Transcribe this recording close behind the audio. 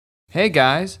Hey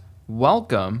guys,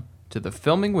 welcome to the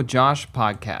Filming with Josh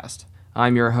podcast.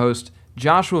 I'm your host,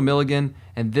 Joshua Milligan,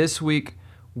 and this week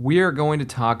we are going to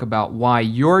talk about why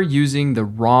you're using the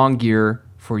wrong gear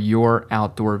for your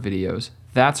outdoor videos.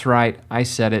 That's right, I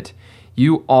said it.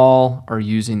 You all are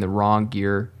using the wrong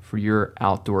gear for your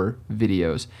outdoor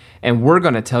videos, and we're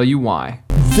going to tell you why.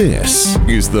 This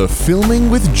is the Filming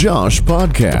with Josh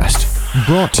podcast,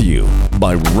 brought to you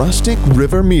by Rustic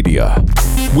River Media.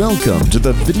 Welcome to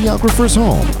the videographer's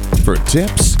home for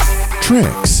tips,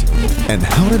 tricks, and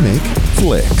how to make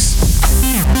flicks.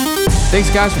 Thanks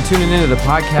guys for tuning into the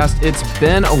podcast. It's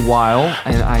been a while,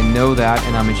 and I know that,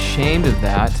 and I'm ashamed of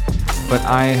that, but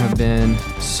I have been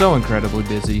so incredibly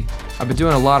busy. I've been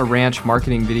doing a lot of ranch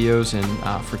marketing videos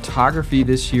and photography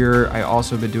this year. I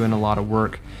also have been doing a lot of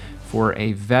work for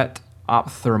a vet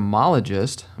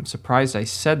ophthalmologist. I'm surprised I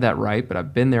said that right, but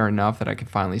I've been there enough that I can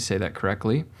finally say that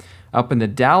correctly. Up in the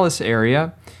Dallas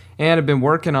area, and I've been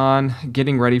working on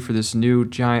getting ready for this new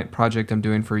giant project I'm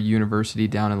doing for a university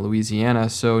down in Louisiana.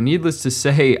 So needless to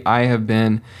say, I have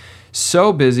been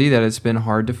so busy that it's been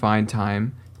hard to find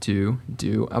time to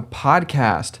do a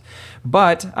podcast.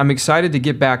 But I'm excited to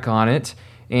get back on it.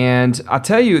 And I'll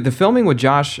tell you, the Filming with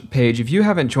Josh page, if you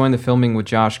haven't joined the Filming with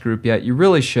Josh group yet, you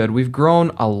really should. We've grown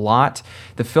a lot.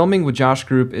 The Filming with Josh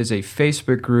group is a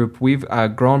Facebook group. We've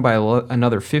grown by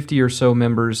another 50 or so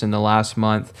members in the last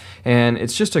month. And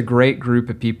it's just a great group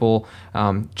of people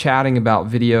chatting about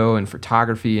video and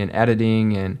photography and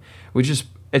editing. And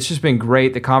it's just been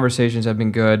great. The conversations have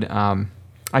been good.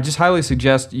 I just highly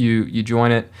suggest you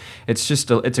join it. It's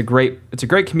a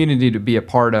great community to be a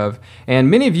part of. And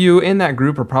many of you in that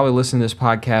group are probably listening to this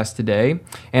podcast today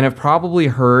and have probably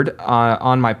heard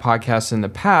on my podcast in the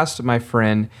past, my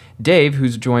friend Dave,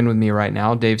 who's joined with me right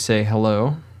now. Dave, say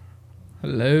hello.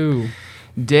 Hello.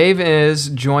 Dave is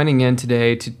joining in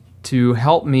today to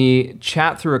help me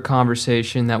chat through a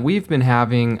conversation that we've been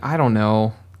having, I don't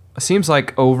know, it seems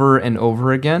like over and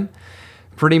over again.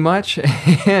 Pretty much.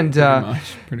 And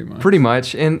pretty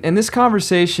much. And this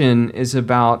conversation is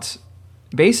about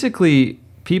basically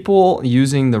people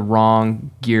using the wrong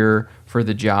gear for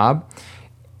the job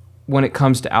when it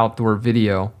comes to outdoor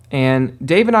video. And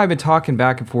Dave and I have been talking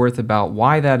back and forth about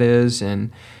why that is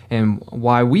and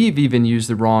why we've even used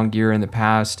the wrong gear in the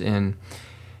past, and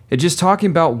just talking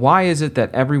about why is it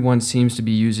that everyone seems to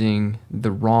be using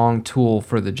the wrong tool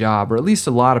for the job, or at least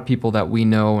a lot of people that we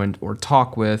know or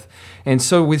talk with. And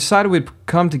so we decided we'd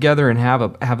come together and have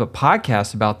a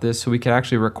podcast about this so we could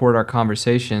actually record our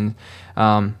conversation.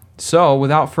 So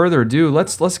without further ado,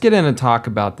 let's get in and talk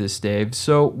about this, Dave.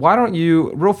 So why don't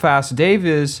you, real fast, Dave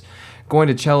is going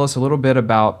to tell us a little bit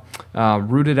about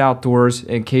Rooted Outdoors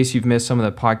in case you've missed some of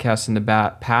the podcasts in the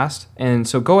past. And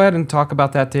so go ahead and talk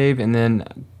about that, Dave, and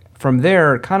then from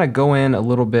there, kind of go in a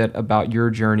little bit about your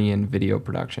journey in video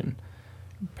production.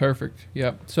 Perfect.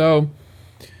 Yep. So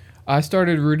I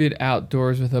started Rooted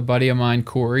Outdoors with a buddy of mine,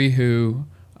 Corey, who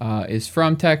is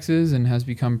from Texas and has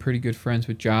become pretty good friends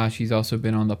with Josh. He's also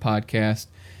been on the podcast.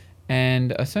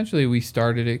 And essentially we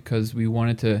started it because we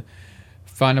wanted to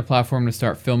find a platform to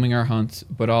start filming our hunts,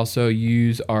 but also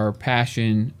use our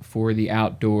passion for the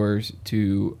outdoors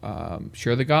to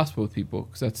share the gospel with people,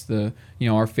 because that's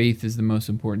our faith is the most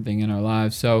important thing in our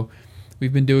lives. So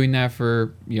we've been doing that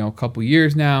for a couple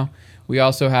years now. We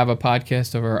also have a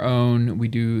podcast of our own. We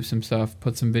do some stuff,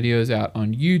 put some videos out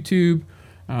on YouTube.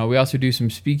 We also do some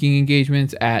speaking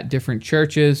engagements at different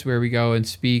churches where we go and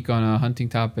speak on a hunting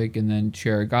topic and then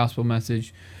share a gospel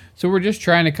message. So we're just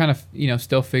trying to kind of,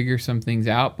 still figure some things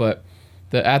out, but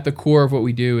at the core of what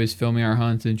we do is filming our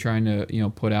hunts and trying to,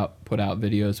 put out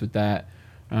videos with that.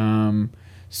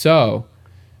 So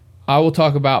I will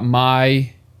talk about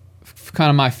my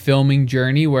filming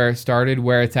journey, where it started,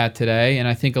 where it's at today. And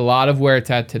I think a lot of where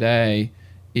it's at today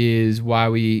is why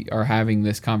we are having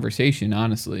this conversation,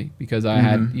 honestly, because I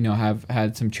have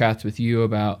had some chats with you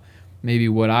about maybe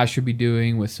what I should be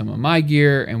doing with some of my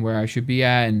gear and where I should be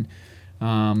at. And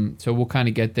so we'll kind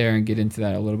of get there and get into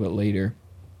that a little bit later.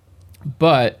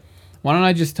 But why don't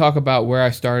I just talk about where I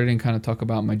started and kind of talk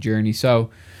about my journey. So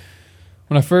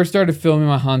when I first started filming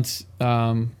my hunts,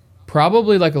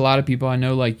 probably like a lot of people I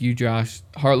know, like you, Josh,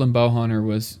 Heartland Bowhunter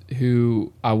was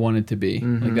who I wanted to be.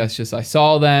 Mm-hmm. Like that's just, I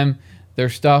saw them. Their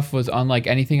stuff was unlike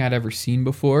anything I'd ever seen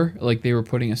before. Like they were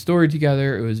putting a story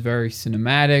together. It was very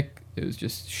cinematic. It was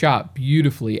just shot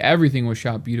beautifully. Everything was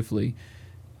shot beautifully.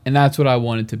 And that's what I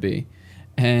wanted to be.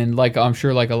 And like I'm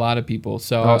sure like a lot of people.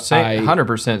 So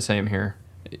 100% same here.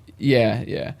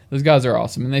 Yeah. Those guys are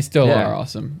awesome, and they still are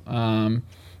awesome.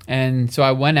 And so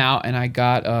I went out and I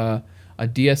got a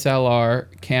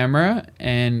DSLR camera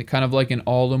and kind of like an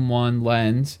all-in-one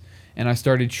lens. and I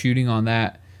started shooting on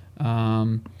that.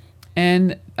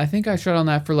 And I think I shot on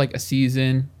that for like a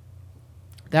season.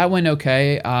 That went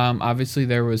okay. Obviously,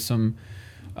 there was some.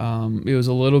 It was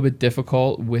a little bit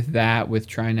difficult with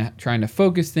trying to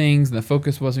focus things. And the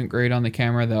focus wasn't great on the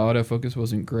camera. The autofocus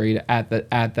wasn't great at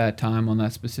that time on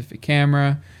that specific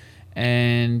camera,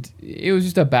 and it was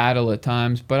just a battle at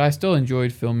times. But I still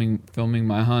enjoyed filming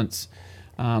my hunts.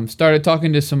 Started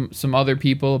talking to some other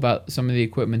people about some of the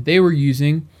equipment they were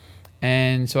using,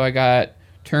 and so I got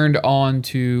turned on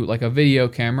to like a video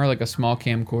camera, like a small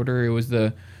camcorder. It was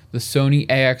the Sony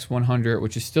AX100,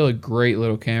 which is still a great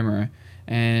little camera.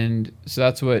 And so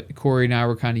that's what Corey and I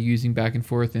were kind of using back and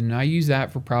forth. And I used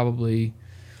that for probably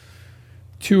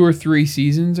 2 or 3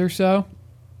 seasons or so.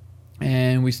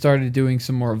 And we started doing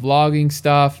some more vlogging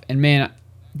stuff. And man,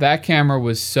 that camera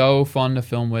was so fun to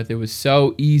film with. It was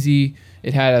so easy.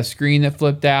 It had a screen that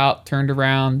flipped out, turned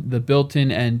around, the built-in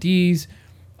NDs.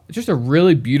 Just a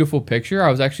really beautiful picture.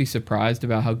 I was actually surprised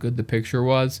about how good the picture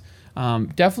was.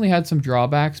 Definitely had some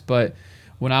drawbacks, but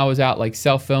when I was out like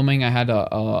self-filming, I had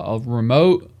a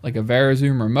remote, like a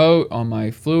VariZoom remote on my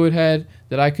fluid head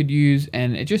that I could use,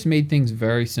 and it just made things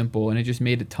very simple, and it just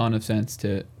made a ton of sense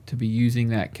to be using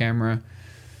that camera.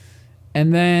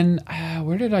 And then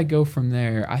where did I go from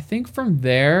there? I think from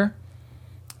there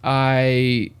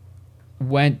I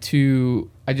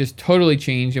just totally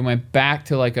changed and went back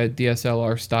to like a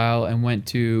DSLR style and went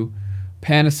to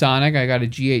Panasonic. I got a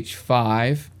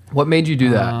GH5. What made you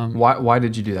do that? Why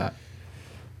did you do that?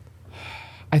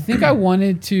 I think I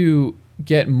wanted to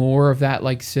get more of that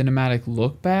like cinematic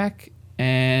look back,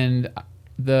 and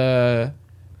I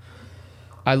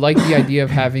like the idea of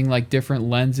having like different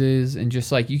lenses and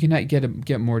just like you can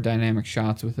get more dynamic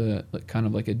shots with a kind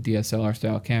of like a DSLR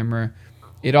style camera.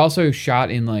 It also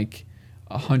shot in like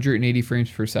 180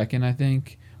 frames per second, I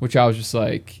think, which I was just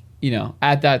like,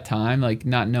 at that time, like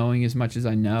not knowing as much as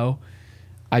I know,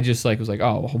 I just like was like,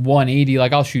 oh, 180,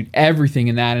 like I'll shoot everything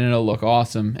in that and it'll look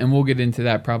awesome. And we'll get into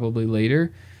that probably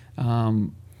later.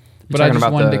 But I just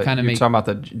wanted to kind of You're talking about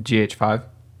the GH5?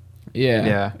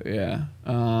 Yeah.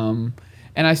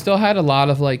 And I still had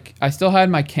I still had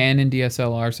my Canon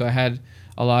DSLR, so I had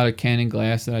a lot of Canon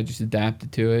glass that I just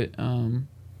adapted to it.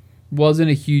 Wasn't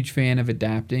a huge fan of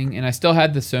adapting, and I still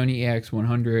had the Sony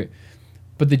AX100,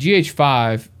 but the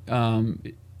GH5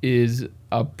 is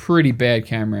a pretty bad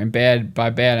camera, and by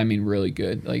bad I mean really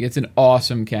good. Like it's an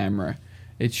awesome camera.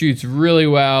 It shoots really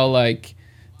well, like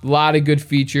a lot of good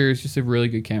features, just a really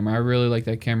good camera. I really like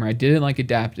that camera. I didn't like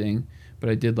adapting, but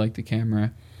I did like the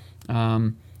camera.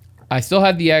 I still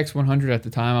had the AX100 at the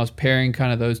time. I was pairing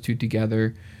kind of those two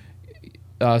together.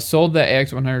 Sold the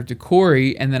AX100 to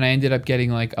Corey, and then I ended up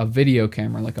getting like a video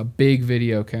camera, like a big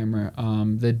video camera.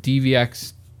 The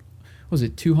DVX, was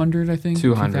it 200? I think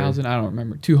 200. 2000. I don't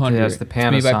remember. 200. Yeah, it's the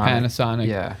Panasonic. It's made by Panasonic.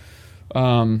 Yeah.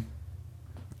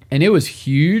 And it was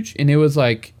huge, and it was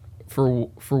like for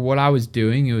what I was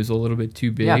doing, it was a little bit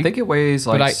too big. Yeah, I think it weighs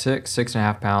like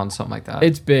 6.5 pounds, something like that.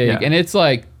 It's big, yeah. And it's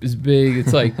like it's big.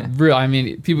 It's like real. I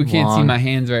mean, people can't see my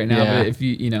hands right now, but if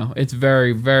it's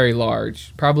very, very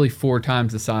large. Probably 4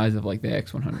 times the size of like the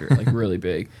X100, like really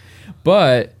big.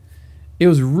 But it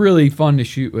was really fun to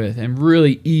shoot with and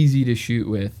really easy to shoot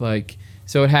with. Like,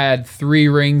 so it had 3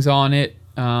 rings on it,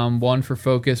 one for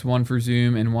focus, one for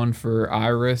zoom, and one for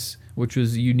iris, which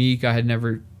was unique. I had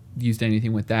never used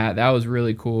anything with that. That was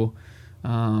really cool.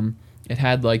 It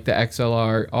had like the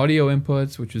XLR audio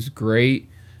inputs, which was great.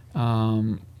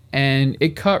 And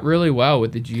it cut really well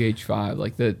with the GH5.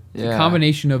 Like the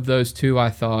combination of those two, I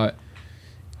thought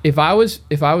if I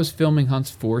was filming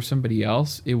hunts for somebody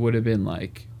else, it would have been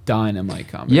like dynamite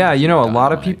combination. Yeah, a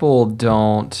lot of people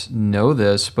don't know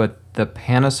this, but the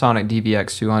Panasonic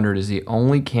DVX200 is the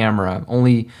only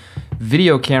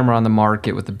video camera on the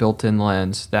market with a built-in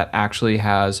lens that actually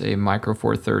has a micro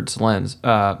four thirds lens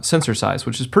sensor size,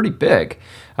 which is pretty big.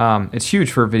 It's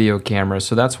huge for a video camera,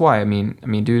 so that's why. I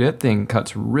mean, dude, that thing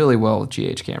cuts really well with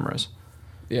GH cameras.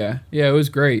 Yeah, it was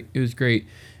great. And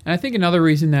I think another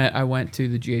reason that I went to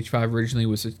the GH5 originally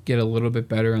was to get a little bit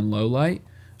better in low light.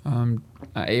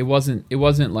 It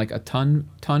wasn't like a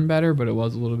ton better, but it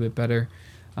was a little bit better.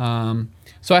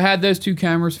 So I had those 2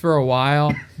 cameras for a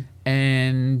while,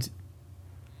 and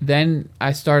then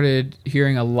I started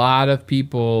hearing a lot of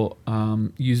people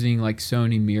using like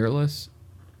Sony mirrorless,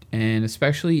 and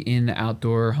especially in the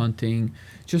outdoor hunting,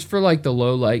 just for like the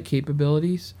low light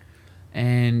capabilities.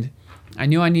 And I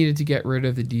knew I needed to get rid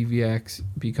of the DVX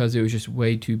because it was just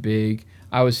way too big.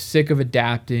 I was sick of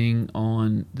adapting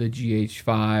on the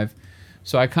GH5.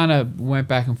 So I kind of went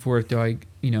back and forth. Do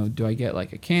I get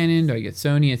like a Canon? Do I get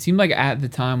Sony? It seemed like at the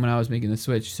time when I was making the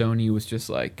switch, Sony was just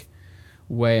like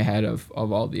way ahead of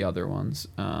all the other ones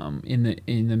in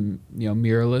the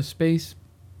mirrorless space.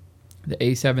 The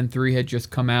A7 III had just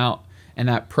come out, and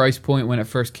that price point when it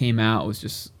first came out was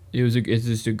just it's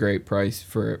just a great price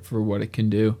for what it can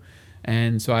do.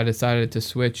 And so I decided to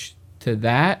switch to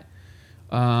that.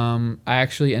 I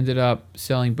actually ended up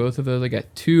selling both of those. I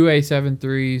got 2 A7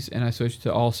 IIIs, and I switched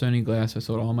to all Sony glass. I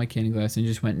sold all my Canon glass and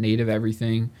just went native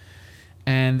everything.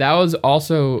 And that was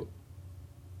also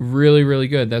really, really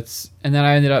good. And then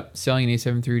I ended up selling an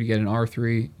A7 III to get an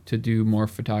R3 to do more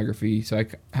photography. So I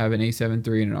have an A7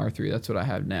 III and an R3. That's what I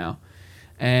have now.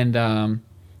 And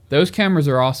those cameras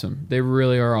are awesome. They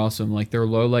really are awesome. Like, their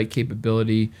low light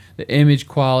capability, the image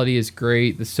quality is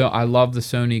great. I love the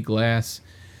Sony glass.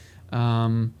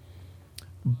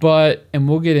 But, and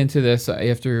we'll get into this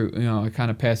after, I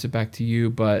kind of pass it back to you,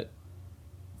 but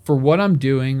for what I'm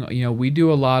doing, we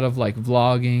do a lot of like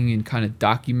vlogging and kind of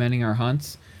documenting our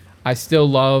hunts. I still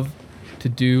love to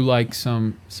do like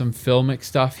some filmic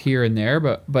stuff here and there,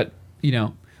 but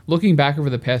looking back over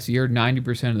the past year,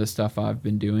 90% of the stuff I've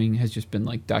been doing has just been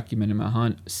like documenting my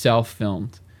hunt,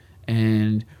 self-filmed.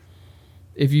 And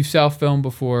if you've self-filmed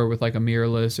before with like a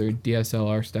mirrorless or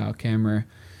DSLR style camera,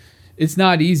 it's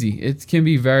not easy. It can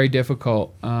be very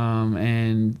difficult,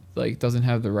 and like doesn't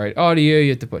have the right audio. You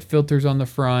have to put filters on the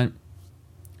front.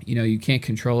 You can't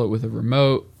control it with a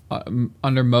remote.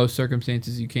 Under most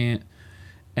circumstances, you can't,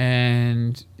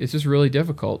 and it's just really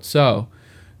difficult. So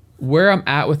where I'm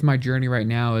at with my journey right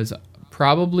now is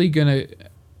probably gonna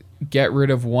get rid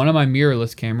of one of my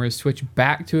mirrorless cameras, switch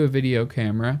back to a video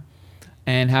camera,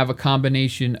 and have a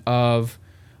combination of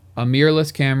a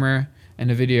mirrorless camera and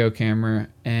a video camera.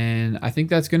 And I think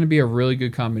that's going to be a really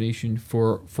good combination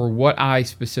for what I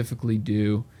specifically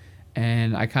do.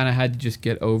 And I kind of had to just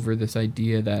get over this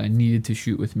idea that I needed to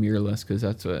shoot with mirrorless because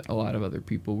that's what a lot of other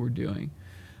people were doing.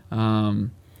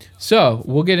 So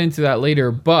we'll get into that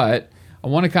later, but I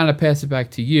want to kind of pass it back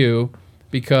to you,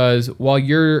 because while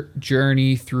your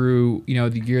journey through the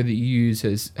gear that you use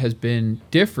has been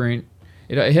different,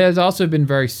 it has also been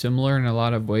very similar in a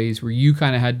lot of ways, where you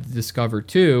kind of had to discover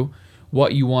too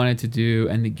what you wanted to do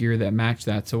and the gear that matched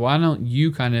that. So why don't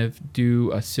you kind of do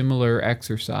a similar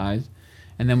exercise,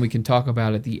 and then we can talk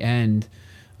about at the end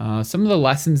some of the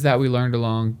lessons that we learned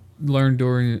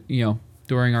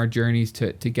during our journeys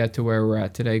to get to where we're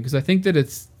at today, because I think that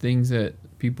it's things that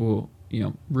people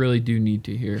really do need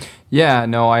to hear. Yeah,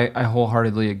 no, I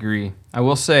wholeheartedly agree. I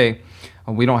will say,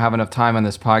 we don't have enough time on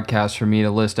this podcast for me to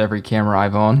list every camera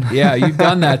I've owned. Yeah, you've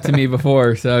done that to me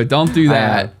before, so don't do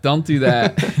that. Don't do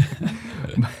that.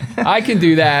 I can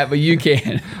do that, but you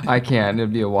can't. I can't.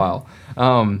 It'd be a while.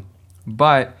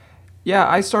 But yeah,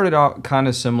 I started out kind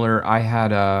of similar. I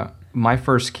had my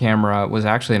first camera was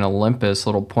actually an Olympus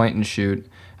little point and shoot,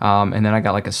 and then I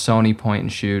got like a Sony point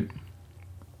and shoot,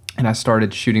 and I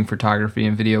started shooting photography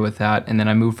and video with that. And then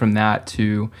I moved from that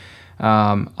to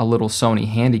a little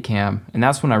Sony Handycam, and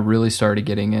that's when I really started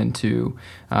getting into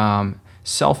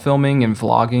self-filming and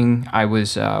vlogging. I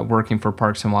was working for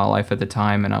Parks and Wildlife at the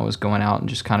time, and I was going out and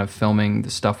just kind of filming the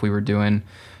stuff we were doing,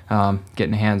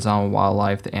 getting hands-on with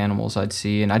wildlife, the animals I'd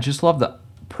see. And I just love the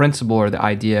principle or the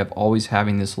idea of always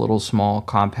having this little small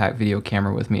compact video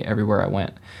camera with me everywhere I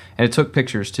went. And it took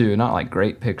pictures too, not like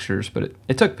great pictures, but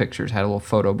it took pictures, had a little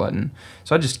photo button.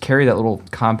 So I just carry that little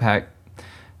compact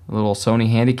little Sony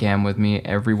Handycam with me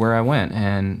everywhere I went.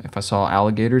 And if I saw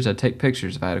alligators, I'd take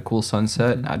pictures. If I had a cool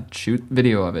sunset, I'd shoot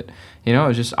video of it. It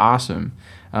was just awesome.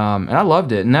 And I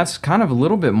loved it. And that's kind of a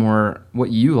little bit more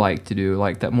what you like to do,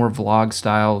 like that more vlog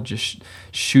style, just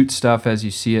shoot stuff as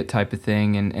you see it type of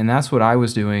thing. And that's what I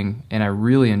was doing, and I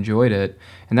really enjoyed it.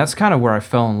 And that's kind of where I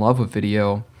fell in love with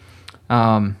video.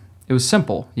 It was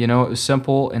simple, it was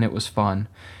simple and it was fun.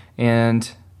 And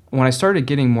when I started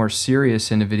getting more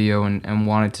serious into video and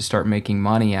wanted to start making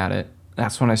money at it,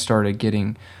 that's when I started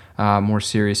getting more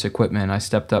serious equipment. I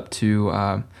stepped up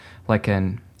to like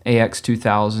an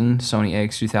AX2000, Sony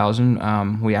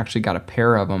AX2000. We actually got a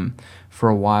pair of them for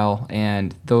a while,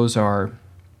 and those are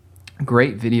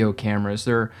great video cameras.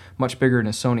 They're much bigger than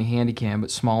a Sony Handycam,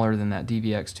 but smaller than that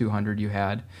DVX200 you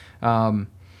had.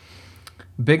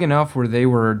 Big enough where they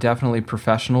were definitely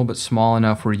professional, but small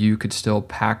enough where you could still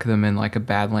pack them in like a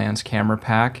Badlands camera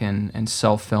pack and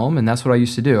self-film. And that's what I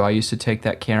used to do. I used to take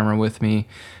that camera with me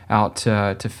out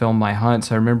to film my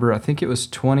hunts. I remember, I think it was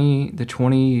the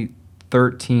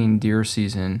 2013 deer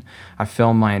season. I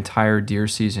filmed my entire deer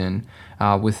season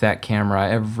with that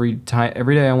camera. Every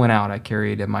day I went out, I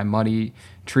carried my Muddy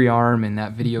tree arm and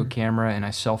that video camera, and I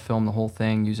self-filmed the whole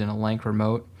thing using a Lank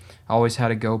remote. I always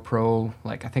had a GoPro,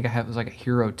 like I think it was like a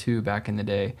Hero 2 back in the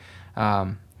day.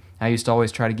 And I used to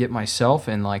always try to get myself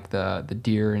in like the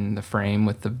deer in the frame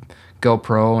with the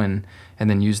GoPro and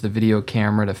then use the video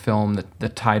camera to film the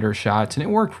tighter shots. And it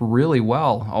worked really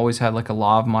well. Always had like a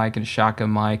lav mic and a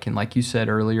shotgun mic. And like you said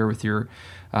earlier with your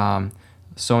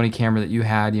Sony camera that you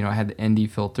had, it had the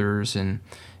ND filters and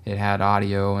it had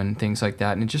audio and things like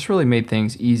that. And it just really made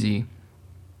things easy.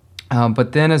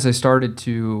 But then as I started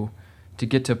to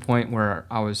get to a point where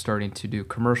I was starting to do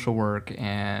commercial work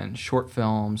and short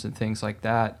films and things like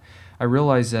that, I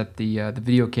realized that the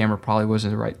video camera probably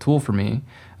wasn't the right tool for me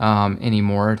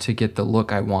anymore to get the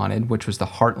look I wanted, which was the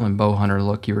Heartland bow hunter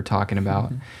look you were talking about.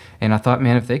 Mm-hmm. And I thought,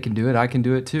 man, if they can do it, I can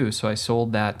do it too. So I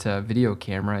sold that video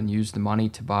camera and used the money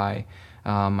to buy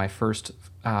my first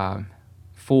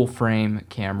full frame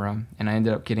camera, and I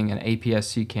ended up getting an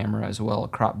APS-C camera as well, a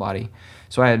crop body.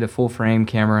 So I had a full frame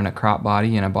camera and a crop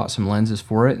body, and I bought some lenses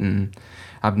for it, and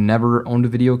I've never owned a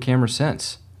video camera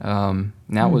since.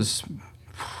 That was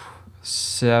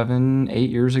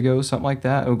 7-8 years ago, something like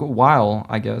that. A while,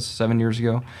 I guess, 7 years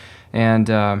ago. And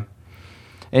I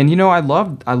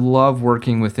love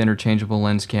working with interchangeable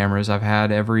lens cameras. I've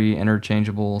had every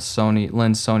interchangeable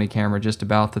Sony camera just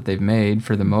about that they've made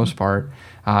for the most part.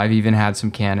 I've even had some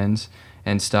Canons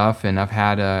and stuff, and I've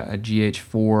had a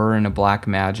GH4 and a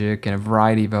Blackmagic and a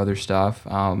variety of other stuff.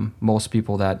 Most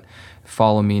people that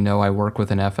follow me know I work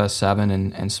with an FS7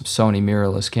 and some Sony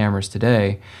mirrorless cameras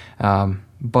today.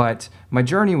 But my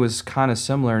journey was kind of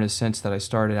similar in a sense that I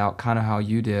started out kind of how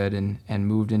you did and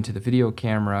moved into the video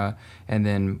camera and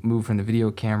then moved from the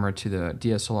video camera to the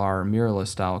DSLR mirrorless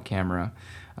style camera.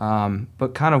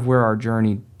 But kind of where our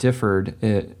journey differed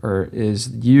is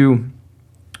you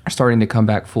are starting to come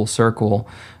back full circle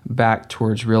back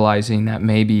towards realizing that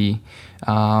maybe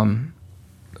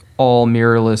all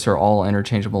mirrorless or all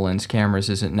interchangeable lens cameras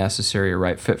isn't necessarily a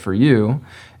right fit for you.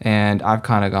 And I've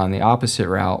kind of gone the opposite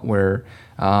route where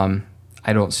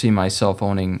I don't see myself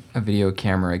owning a video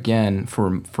camera again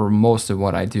for most of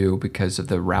what I do because of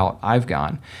the route I've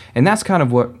gone. And that's kind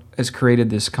of what has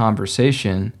created this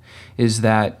conversation, is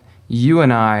that you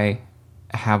and I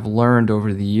have learned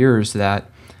over the years that,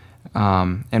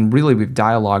 and really we've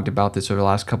dialogued about this over the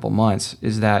last couple months,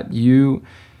 is that you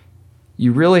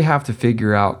really have to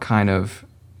figure out kind of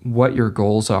what your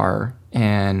goals are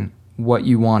and what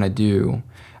you want to do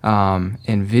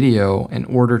in video in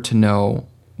order to know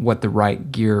what the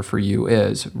right gear for you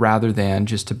is, rather than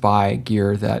just to buy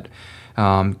gear that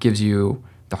gives you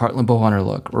the Heartland bow hunter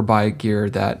look, or buy gear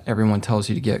that everyone tells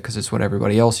you to get because it's what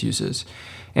everybody else uses.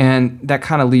 And that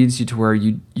kind of leads you to where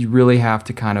you really have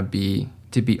to kind of be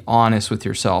honest with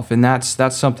yourself. And that's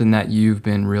something that you've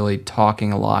been really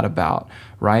talking a lot about,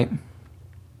 right?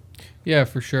 Yeah,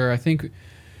 for sure. I think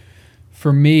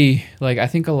for me, like, I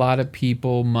think a lot of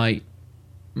people might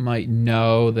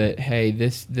know that, hey,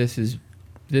 this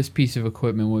piece of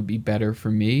equipment would be better for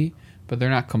me, but they're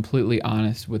not completely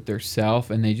honest with their self,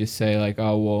 and they just say like,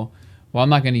 oh, well, I'm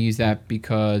not going to use that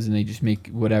because, and they just make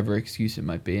whatever excuse it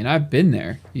might be. And I've been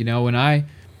there, when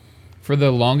for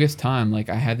the longest time, like,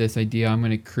 I had this idea, I'm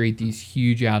going to create these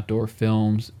huge outdoor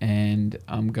films and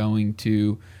I'm going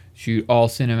to shoot all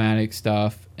cinematic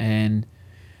stuff, and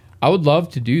I would love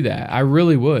to do that. I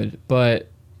really would, but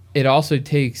it also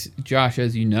takes, Josh,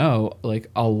 as you know, like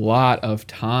a lot of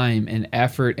time and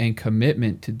effort and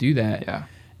commitment to do that. Yeah.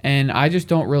 And I just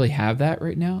don't really have that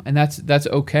right now. And that's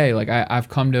okay. Like I've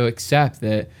come to accept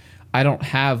that I don't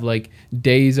have like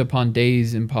days upon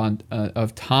days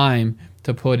of time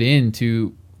to put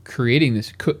into creating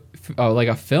this like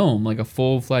a film, like a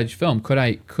full-fledged film. Could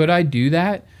I do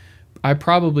that? I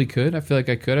probably could. I feel like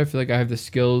I could. I feel like I have the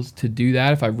skills to do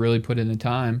that if I really put in the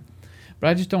time. But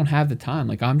I just don't have the time.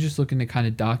 Like, I'm just looking to kind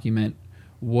of document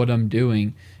what I'm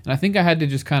doing. And I think I had to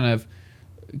just kind of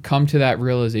come to that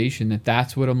realization that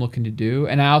that's what I'm looking to do.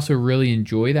 And I also really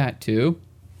enjoy that too.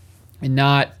 And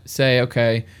not say,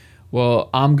 okay, well,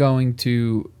 I'm going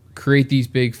to create these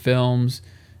big films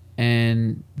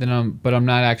and then but I'm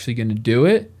not actually going to do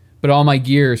it. But all my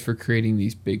gear is for creating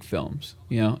these big films.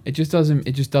 It just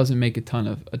doesn't make a ton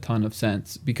of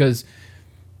sense, because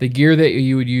the gear that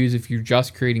you would use if you're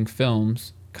just creating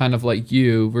films, kind of like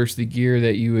you, versus the gear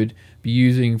that you would be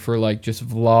using for like just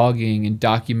vlogging and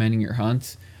documenting your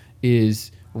hunts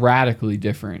is radically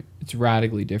different. It's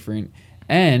radically different.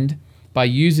 And by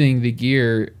using the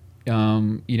gear,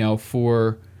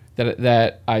 for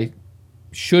that I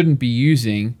shouldn't be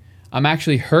using, I'm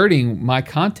actually hurting my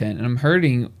content, and I'm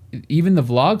hurting even the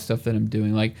vlog stuff that I'm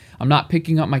doing. Like, I'm not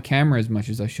picking up my camera as much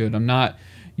as I should. I'm not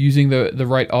using the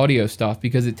right audio stuff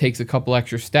because it takes a couple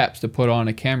extra steps to put on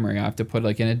a camera. I have to put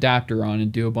like an adapter on and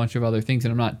do a bunch of other things,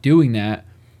 and I'm not doing that.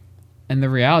 And the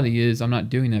reality is I'm not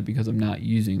doing that because I'm not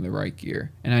using the right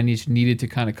gear. And I just needed to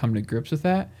kind of come to grips with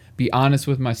that, be honest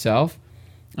with myself.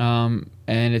 And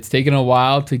it's taken a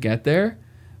while to get there,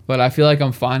 but I feel like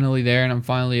I'm finally there, and I'm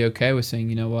finally okay with saying,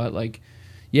 you know what, like,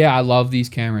 yeah, I love these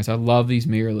cameras. I love these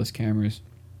mirrorless cameras.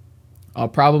 I'll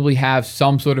probably have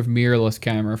some sort of mirrorless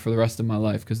camera for the rest of my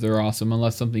life because they're awesome,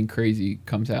 unless something crazy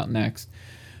comes out next.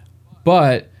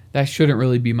 But that shouldn't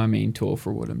really be my main tool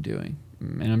for what I'm doing.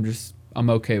 And I'm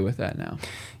okay with that now.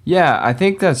 Yeah, I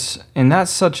think that's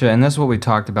what we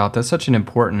talked about. That's such an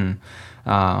important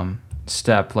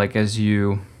step. Like as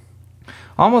you're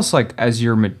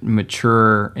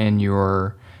mature in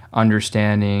your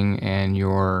understanding and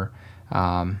your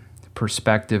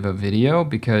perspective of video,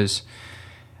 because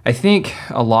I think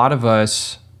a lot of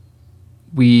us,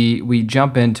 we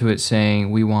jump into it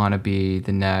saying we want to be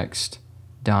the next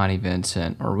Donnie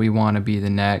Vincent, or we want to be the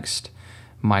next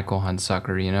Michael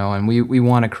Hunsucker, and we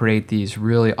want to create these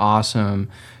really awesome,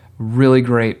 really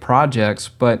great projects.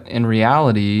 But in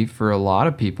reality, for a lot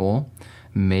of people,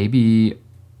 maybe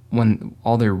when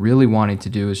all they're really wanting to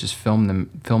do is just film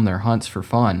their hunts for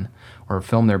fun, or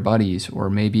film their buddies, or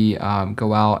maybe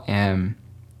go out and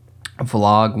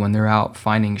vlog when they're out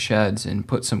finding sheds and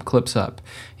put some clips up.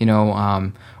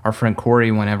 Our friend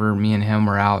Corey, whenever me and him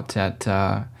were out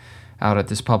at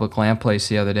this public land place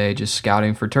the other day, just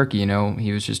scouting for turkey,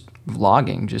 he was just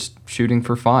vlogging, just shooting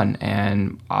for fun.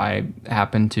 And I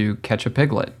happened to catch a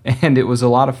piglet, and it was a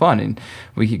lot of fun. And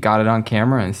we got it on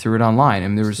camera and threw it online.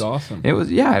 And That's awesome. It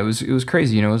was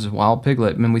crazy. It was a wild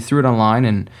piglet. And we threw it online,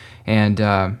 and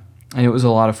it was a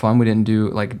lot of fun.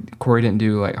 Corey didn't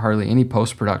do hardly any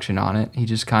post-production on it. He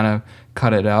just kind of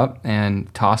cut it up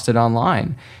and tossed it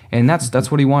online. And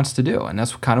that's what he wants to do. And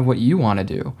that's kind of what you want to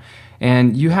do.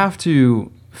 And you have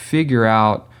to figure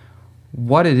out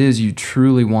what it is you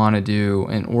truly want to do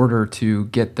in order to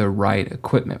get the right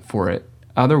equipment for it.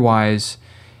 Otherwise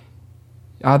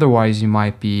you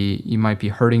might be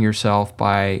hurting yourself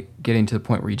by getting to the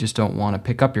point where you just don't want to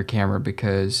pick up your camera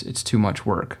because it's too much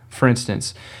work. For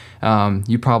instance,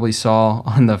 you probably saw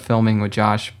on the Filming with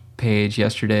Josh page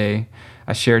yesterday,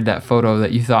 I shared that photo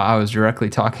that you thought I was directly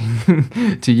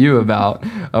talking to you about,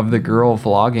 of the girl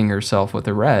vlogging herself with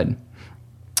a red.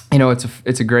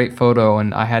 It's a great photo,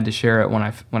 and I had to share it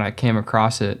when I came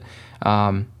across it.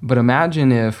 But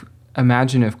imagine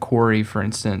if Corey, for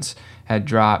instance, had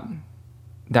dropped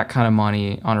that kind of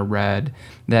money on a red,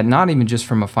 that not even just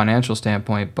from a financial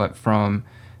standpoint, but from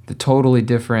the totally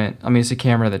different. I mean, it's a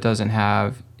camera that doesn't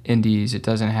have indies, it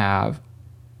doesn't have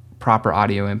proper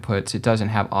audio inputs, it doesn't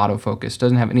have autofocus,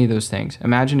 doesn't have any of those things.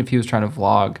 Imagine if he was trying to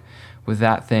vlog with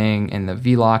that thing and the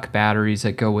V-Lock batteries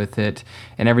that go with it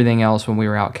and everything else when we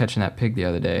were out catching that pig the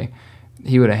other day.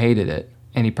 He would have hated it,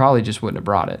 and he probably just wouldn't have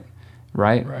brought it,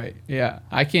 right? Right, yeah.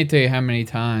 I can't tell you how many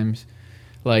times,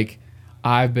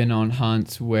 I've been on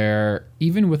hunts where,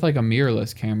 even with a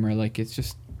mirrorless camera, it's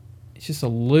just a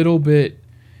little bit,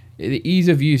 the ease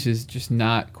of use is just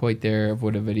not quite there of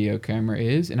what a video camera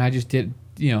is, and I just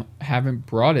haven't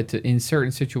brought it to, in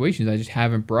certain situations, I just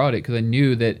haven't brought it because I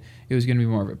knew that it was going to be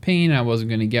more of a pain. I wasn't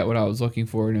going to get what I was looking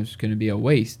for, and it was going to be a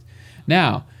waste.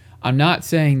 Now, I'm not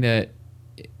saying that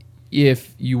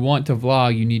if you want to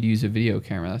vlog, you need to use a video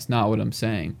camera. That's not what I'm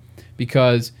saying.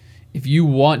 Because if you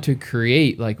want to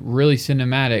create really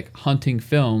cinematic hunting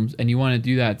films, and you want to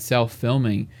do that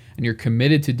self-filming, and you're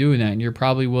committed to doing that, and you're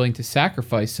probably willing to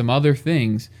sacrifice some other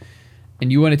things,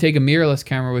 and you want to take a mirrorless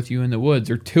camera with you in the woods,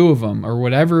 or two of them, or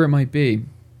whatever it might be,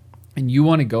 and you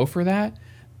want to go for that,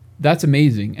 that's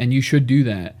amazing, and you should do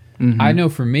that. Mm-hmm. I know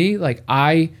for me,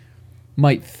 I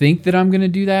might think that I'm going to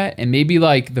do that, and maybe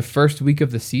the first week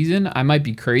of the season, I might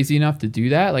be crazy enough to do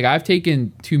that. I've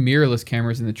taken 2 mirrorless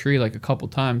cameras in the tree a couple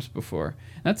times before.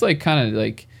 That's kind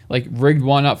of rigged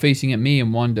one up facing at me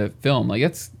and one to film.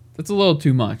 That's a little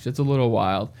too much. That's a little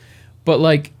wild.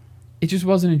 But it just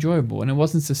wasn't enjoyable, and it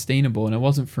wasn't sustainable, and it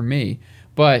wasn't for me.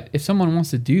 But if someone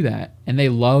wants to do that, and they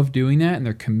love doing that, and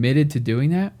they're committed to doing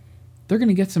that, they're going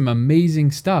to get some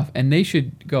amazing stuff, and they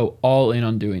should go all in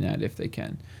on doing that if they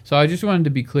can. So I just wanted to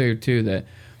be clear, too, that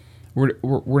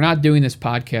we're not doing this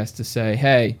podcast to say,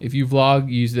 hey, if you vlog,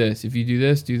 use this. If you do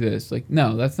this, do this.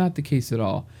 No, that's not the case at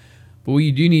all. But what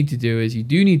you do need to do is you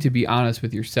do need to be honest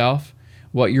with yourself,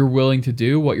 what you're willing to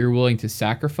do, what you're willing to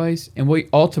sacrifice, and what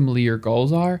ultimately your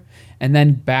goals are, and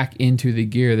then back into the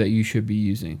gear that you should be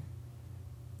using.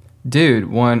 Dude,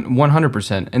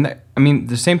 100%. And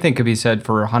the same thing could be said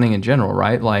for hunting in general,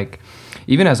 right?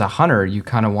 Even as a hunter, you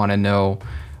kind of want to know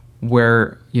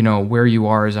where you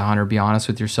are as a hunter. Be honest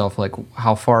with yourself.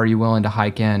 How far are you willing to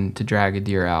hike in to drag a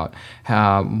deer out?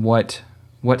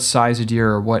 What size of deer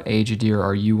or what age of deer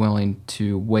are you willing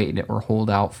to wait or hold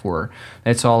out for?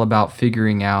 It's all about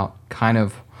figuring out kind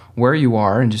of where you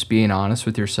are and just being honest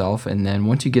with yourself. And then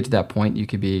once you get to that point, you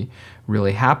could be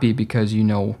really happy because you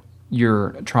know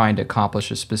you're trying to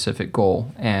accomplish a specific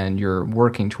goal and you're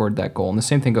working toward that goal. And the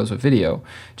same thing goes with video.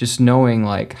 Just knowing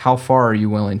like how far are you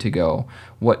willing to go?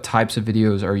 What types of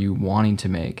videos are you wanting to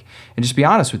make? And just be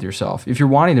honest with yourself. If you're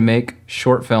wanting to make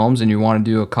short films and you want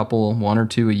to do a couple, 1 or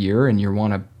 2 a year, and you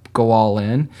want to go all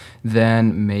in,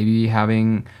 then maybe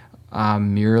having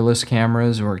mirrorless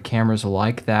cameras or cameras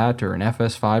like that or an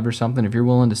FS5 or something, if you're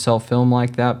willing to sell film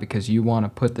like that because you want to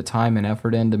put the time and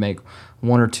effort in to make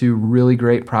 1 or 2 really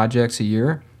great projects a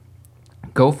year,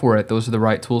 go for it. Those are the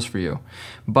right tools for you.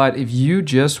 But if you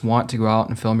just want to go out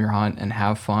and film your hunt and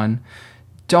have fun,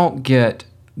 don't get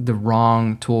the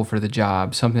wrong tool for the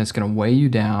job, something that's going to weigh you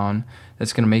down,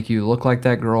 that's going to make you look like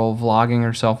that girl vlogging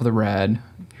herself with a red.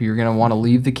 You're going to want to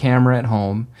leave the camera at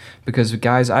home because,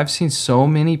 guys, I've seen so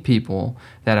many people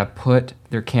that have put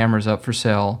their cameras up for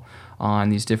sale on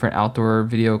these different outdoor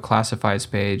video classifieds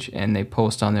page, and they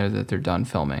post on there that they're done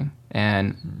filming.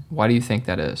 And why do you think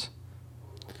that is?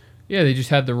 Yeah, they just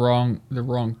had the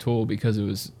wrong tool because it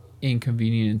was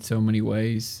inconvenient in so many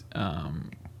ways.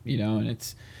 You know, and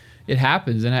it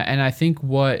happens. And I think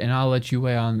and I'll let you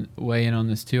weigh in on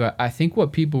this too. I think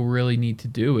what people really need to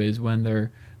do is when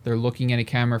they're looking at a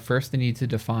camera, first they need to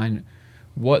define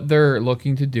what they're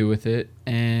looking to do with it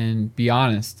and be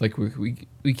honest. Like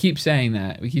we keep saying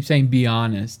that. We keep saying be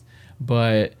honest,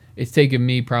 but it's taken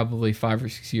me probably 5 or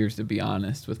 6 years to be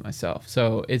honest with myself.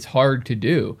 So it's hard to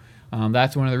do.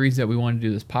 That's one of the reasons that we want to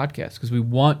do this podcast, because we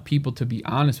want people to be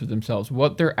honest with themselves,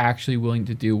 what they're actually willing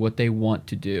to do, what they want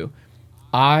to do.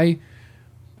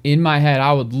 In my head,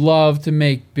 I would love to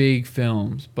make big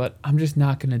films, but I'm just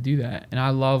not going to do that. And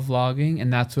I love vlogging,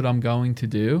 and that's what I'm going to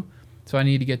do. So I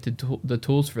need to get the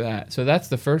tools for that. So that's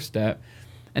the first step.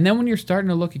 And then when you're starting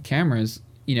to look at cameras,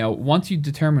 you know, once you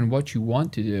determine what you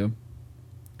want to do,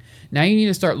 now you need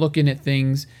to start looking at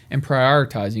things and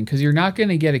prioritizing, because you're not going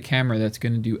to get a camera that's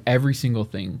going to do every single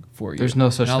thing for you. There's no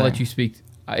such thing. I'll let you speak.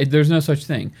 There's no such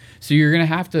thing. So you're going to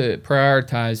have to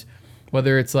prioritize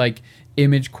whether it's like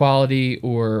image quality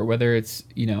or whether it's,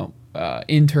 you know,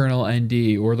 internal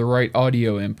ND or the right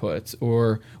audio inputs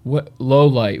or what low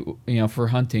light, you know, for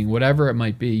hunting, whatever it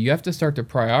might be. You have to start to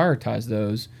prioritize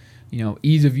those. You know,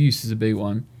 ease of use is a big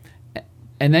one.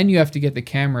 And then you have to get the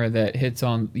camera that hits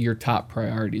on your top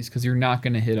priorities, because you're not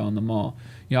going to hit on them all.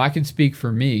 You know, I can speak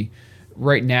for me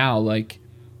right now. Like,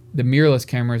 the mirrorless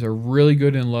cameras are really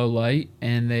good in low light,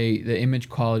 and the image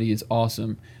quality is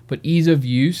awesome. But ease of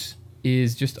use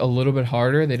is just a little bit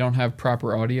harder. They don't have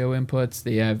proper audio inputs.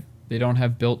 They don't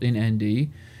have built-in ND.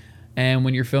 And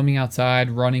when you're filming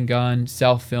outside, running gun,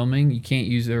 self-filming, you can't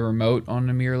use a remote on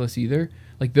a mirrorless either.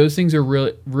 Like, those things are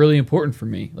really, really important for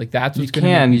me. Like, that's what's going to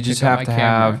make me you just pick up have my to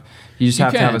camera.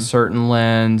 have to have a certain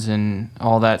lens and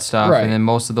all that stuff. Right. And then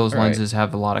most of those Right. lenses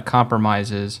have a lot of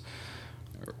compromises.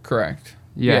 Correct.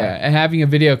 Yeah. And having a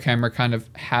video camera kind of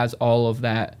has all of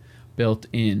that built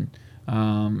in.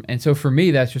 And so for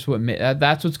me, that's just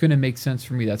that's what's going to make sense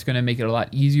for me. That's going to make it a lot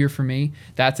easier for me.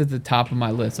 That's at the top of my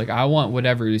list. Like, I want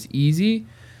whatever is easy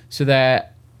so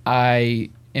that I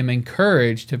am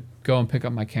encouraged to go and pick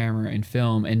up my camera and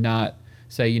film, and not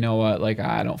say, you know what, like,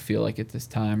 I don't feel like it this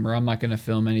time, or I'm not going to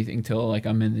film anything till like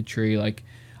I'm in the tree. Like,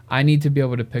 I need to be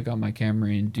able to pick up my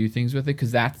camera and do things with it,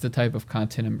 because that's the type of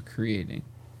content I'm creating.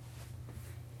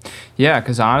 Yeah,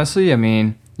 because honestly, I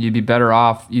mean, you'd be better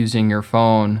off using your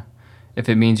phone if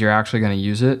it means you're actually going to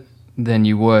use it than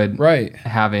you would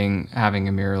having a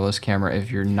mirrorless camera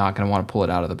if you're not going to want to pull it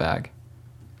out of the bag.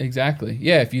 Exactly.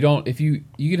 Yeah, you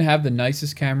can have the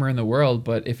nicest camera in the world,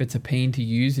 but if it's a pain to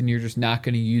use and you're just not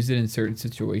going to use it in certain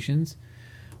situations,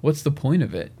 what's the point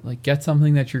of it? Like, get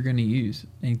something that you're going to use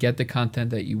and get the content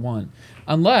that you want.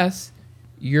 Unless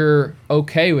you're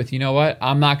okay with, you know what,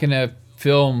 I'm not going to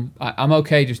film, I'm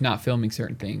okay just not filming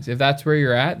certain things. If that's where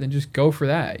you're at, then just go for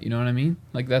that. You know what I mean?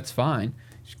 Like, that's fine.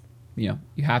 You know,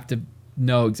 you have to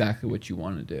know exactly what you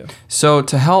want to do. So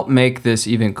to help make this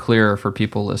even clearer for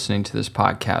people listening to this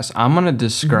podcast, I'm going to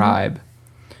describe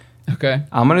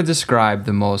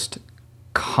the most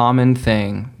common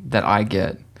thing that I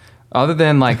get. Other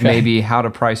than maybe how to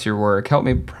price your work, help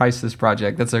me price this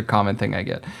project. That's a common thing I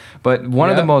get. But one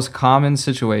of the most common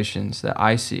situations that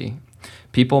I see,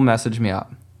 people message me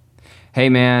up. Hey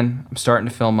man, I'm starting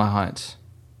to film my hunts.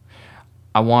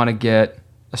 I want to get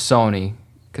a Sony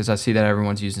because I see that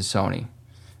everyone's using Sony.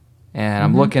 And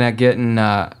I'm looking at getting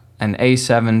an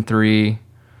A7 III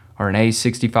or an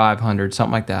A6500,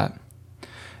 something like that.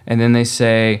 And then they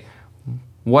say,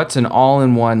 what's an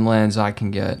all-in-one lens I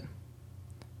can get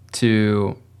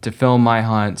to film my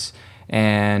hunts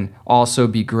and also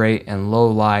be great in low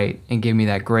light and give me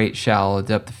that great shallow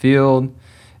depth of field,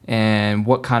 and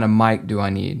what kind of mic do I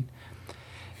need?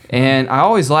 And I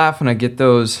always laugh when I get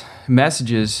those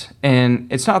messages, and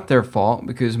it's not their fault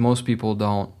because most people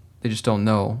they just don't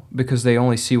know, because they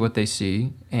only see what they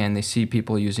see, and they see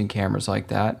people using cameras like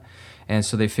that, and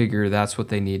so they figure that's what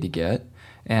they need to get.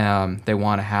 They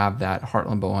want to have that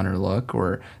Heartland bow hunter look,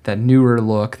 or that newer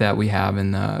look that we have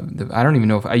in the I don't even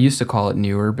know if I used to call it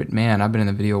newer, but man, I've been in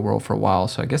the video world for a while,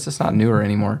 so I guess it's not newer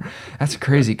anymore. That's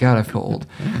crazy. God, I feel old.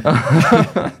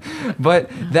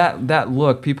 But that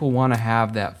look, people want to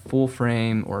have that full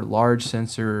frame or large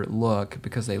sensor look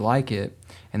because they like it,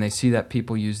 and they see that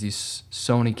people use these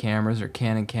Sony cameras or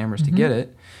Canon cameras to get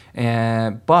it,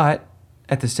 but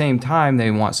at the same time, they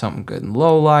want something good in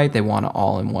low light. They want an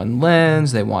all-in-one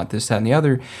lens. They want this, that, and the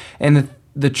other. And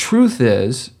the truth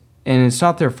is, and it's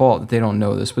not their fault that they don't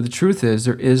know this, but the truth is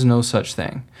there is no such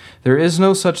thing. There is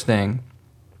no such thing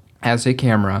as a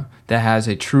camera that has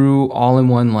a true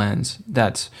all-in-one lens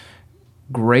that's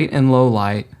great in low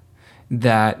light,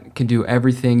 that can do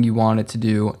everything you want it to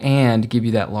do, and give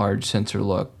you that large sensor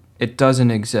look. It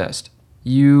doesn't exist.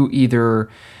 You either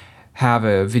have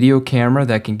a video camera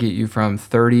that can get you from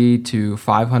 30 to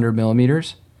 500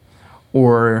 millimeters,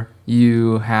 or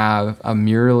you have a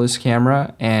mirrorless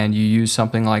camera and you use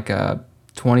something like a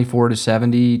 24 to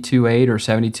 70 2.8 or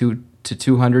 72 to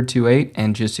 200 2.8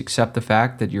 and just accept the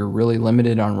fact that you're really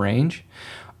limited on range,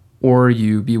 or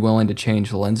you be willing to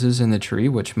change lenses in the tree,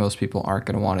 which most people aren't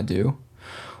going to want to do,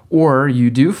 or you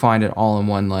do find an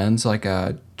all-in-one lens like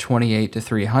a 28 to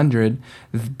 300,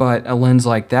 but a lens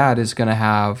like that is going to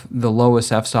have the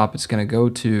lowest f-stop it's going to go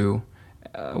to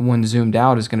when zoomed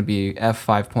out is going to be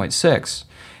f5.6.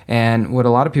 And what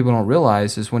a lot of people don't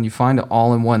realize is when you find an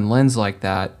all-in-one lens like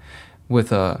that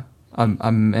with a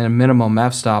minimum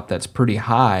f-stop that's pretty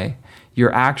high,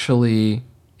 you're actually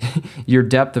your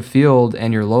depth of field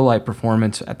and your low light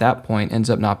performance at that point ends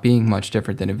up not being much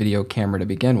different than a video camera to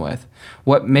begin with.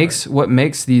 What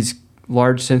makes these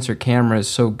large sensor cameras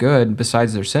so good,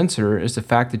 besides their sensor, is the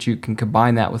fact that you can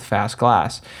combine that with fast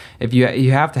glass. If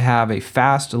you have to have a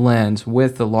fast lens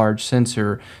with the large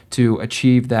sensor to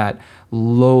achieve that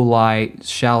low light,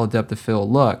 shallow depth of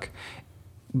field look.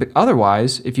 But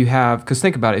otherwise, because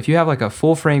think about it, if you have like a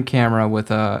full frame camera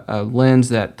with a lens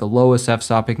that the lowest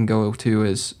f-stop it can go to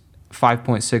is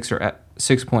 5.6 or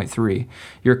 6.3,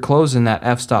 you're closing that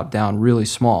f-stop down really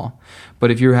small.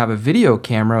 But if you have a video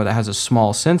camera that has a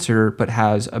small sensor but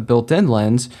has a built-in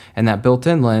lens, and that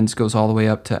built-in lens goes all the way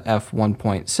up to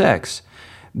f1.6,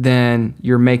 then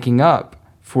you're making up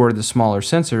for the smaller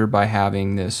sensor by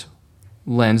having this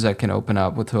lens that can open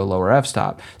up with a lower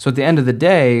f-stop. So at the end of the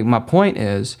day, my point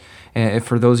is, and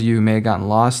for those of you who may have gotten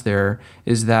lost there,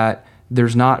 is that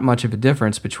there's not much of a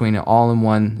difference between an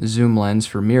all-in-one zoom lens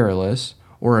for mirrorless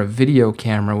or a video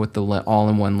camera with the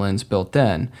all-in-one lens built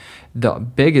in. The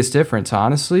biggest difference,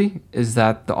 honestly, is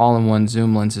that the all-in-one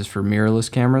zoom lenses for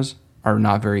mirrorless cameras are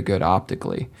not very good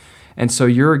optically. And so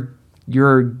you're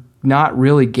not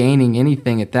really gaining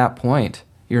anything at that point.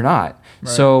 You're not.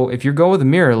 Right. So if you go with a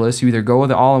mirrorless, you either go with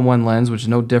the all-in-one lens, which is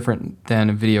no different than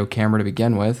a video camera to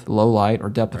begin with, low light or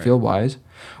depth of field wise,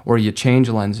 or you change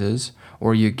lenses,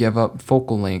 or you give up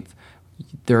focal length.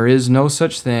 There is no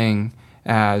such thing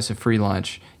as a free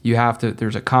lunch.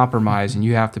 There's a compromise, and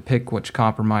you have to pick which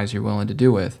compromise you're willing to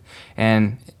do with.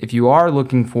 And if you are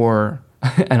looking for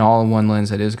an all-in-one lens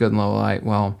that is good in low light,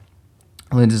 well,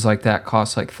 lenses like that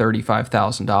cost like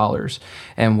 $35,000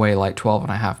 and weigh like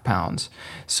 12.5 pounds.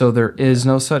 So there is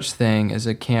no such thing as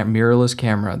a mirrorless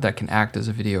camera that can act as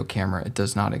a video camera. It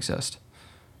does not exist.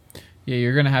 Yeah,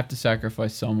 you're gonna have to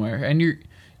sacrifice somewhere, and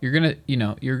you're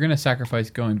gonna sacrifice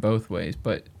going both ways.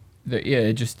 But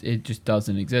it just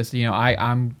doesn't exist.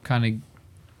 I'm kind of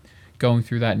going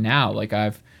through that now. Like,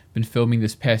 I've been filming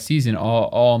this past season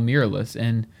all mirrorless,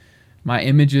 and my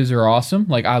images are awesome.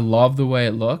 Like, I love the way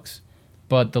it looks.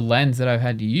 But the lens that I've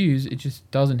had to use, it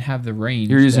just doesn't have the range.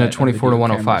 You're using a 24 to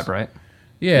 105, right?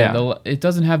 Yeah. It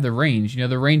doesn't have the range.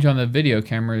 The range on the video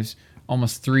camera is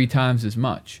almost 3 times as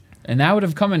much. And that would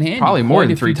have come in handy. Probably more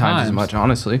than 3 times as much,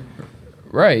 honestly.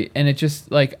 Right. And it just,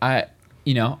 like, I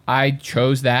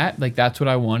chose that. Like, that's what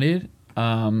I wanted.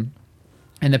 And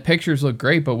the pictures look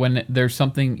great, but when there's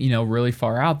something, really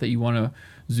far out that you want to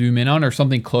zoom in on, or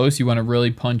something close you want to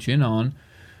really punch in on,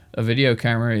 a video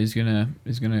camera is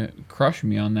gonna crush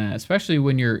me on that, especially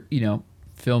when you're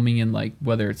filming in, like,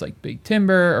 whether it's like big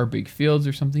timber or big fields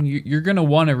or something. You're gonna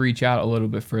want to reach out a little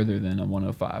bit further than a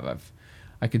 105.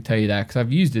 I could tell you that because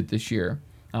I've used it this year,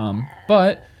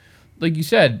 But like you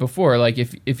said before, like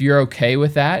if you're okay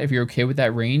with that, if you're okay with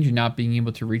that range and not being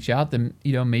able to reach out, then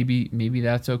maybe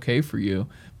that's okay for you.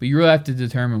 But you really have to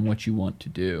determine what you want to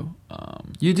do.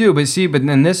 You do, but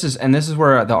then this is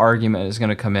where the argument is going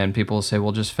to come in. People will say,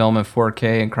 "Well, just film in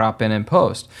 4K and crop in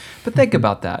post." But think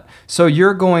about that. So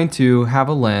you're going to have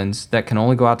a lens that can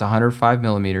only go out to 105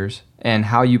 millimeters, and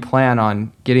how you plan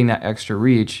on getting that extra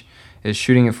reach is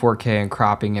shooting in 4K and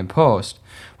cropping in post.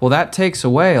 Well, that takes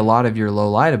away a lot of your low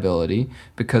light ability,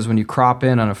 because when you crop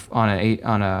in on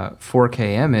a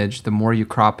 4K image, the more you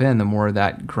crop in, the more of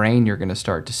that grain you're going to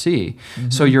start to see. Mm-hmm.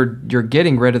 So you're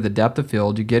getting rid of the depth of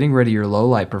field, you're getting rid of your low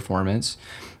light performance.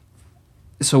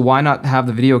 So why not have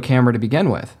the video camera to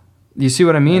begin with? You see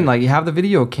what I mean? Right. Like, you have the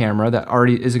video camera that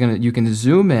already you can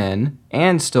zoom in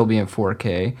and still be in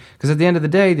 4K, because at the end of the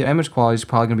day, the image quality is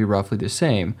probably going to be roughly the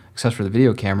same, except for the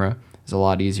video camera is a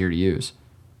lot easier to use.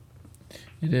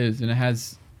 It is, and it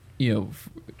has,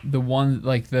 the one,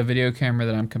 like the video camera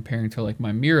that I'm comparing to, like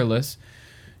my mirrorless,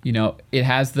 it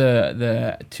has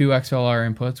the 2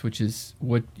 XLR inputs, which is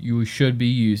what you should be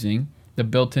using, the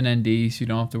built-in ND, so you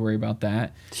don't have to worry about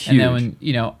that. Huge. And then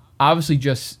when, obviously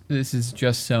this is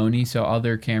just Sony, so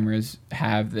other cameras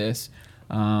have this,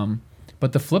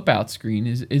 but the flip out screen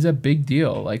is a big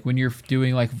deal. Like when you're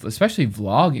doing, like, especially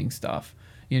vlogging stuff,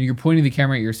 you're pointing the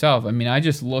camera at yourself. I mean, I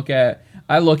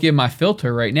look at my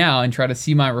filter right now and try to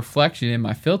see my reflection in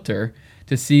my filter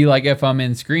to see, like, if I'm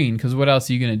in screen, because what else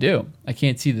are you going to do? I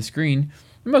can't see the screen.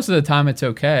 Most of the time it's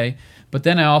okay, but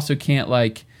then I also can't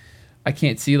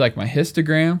see, like, my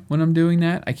histogram when I'm doing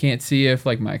that. I can't see if,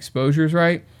 like, my exposure is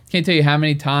right. Can't tell you how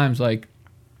many times, like,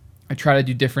 I try to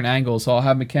do different angles, so I'll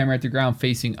have my camera at the ground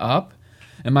facing up,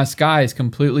 and my sky is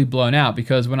completely blown out,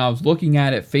 because when I was looking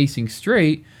at it facing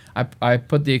straight, I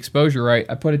put the exposure right.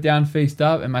 I put it down faced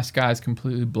up, and my sky is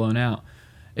completely blown out.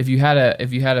 If you had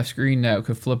a screen that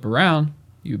could flip around,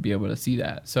 you would be able to see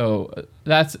that. So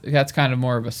that's kind of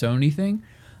more of a Sony thing.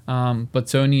 But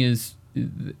Sony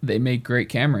they make great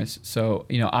cameras. So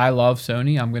I love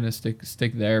Sony. I'm gonna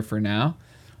stick there for now.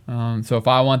 So if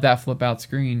I want that flip out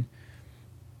screen,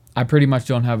 I pretty much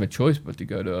don't have a choice but to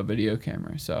go to a video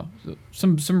camera. So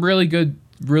some really good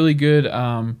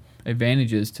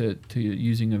advantages to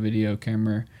using a video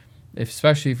camera,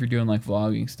 especially if you're doing, like,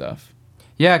 vlogging stuff.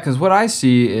 Yeah, because what I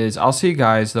see is, I'll see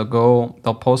guys,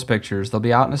 they'll post pictures, they'll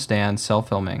be out in a stand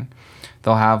self-filming.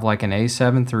 They'll have, like, an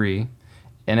A7 III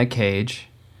in a cage,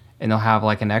 and they'll have,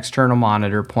 like, an external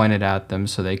monitor pointed at them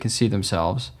so they can see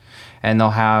themselves. And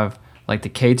they'll have, like, the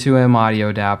K2M audio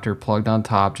adapter plugged on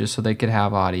top just so they could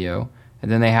have audio. And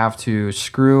then they have to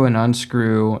screw and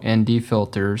unscrew ND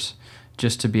filters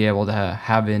just to be able to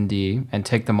have ND, and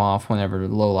take them off whenever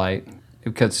low light,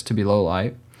 it gets to be low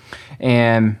light.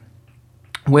 And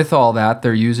with all that,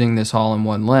 they're using this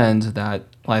all-in-one lens that,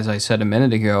 as I said a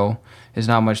minute ago, is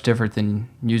not much different than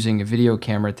using a video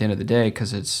camera at the end of the day,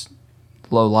 because its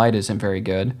low light isn't very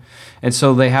good. And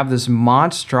so they have this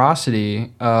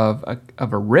monstrosity of a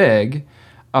rig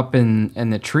up in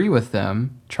the tree with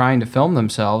them, trying to film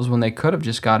themselves, when they could have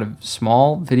just got a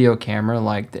small video camera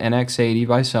like the NX80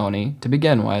 by Sony to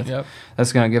begin with. Yep.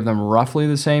 That's going to give them roughly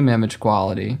the same image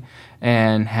quality,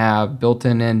 and have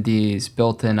built-in NDs,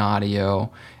 built-in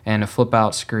audio, and a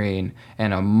flip-out screen,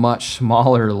 and a much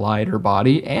smaller, lighter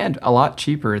body, and a lot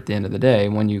cheaper at the end of the day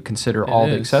when you consider all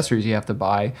the accessories you have to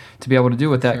buy to be able to do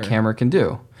what that camera can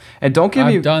do. And don't give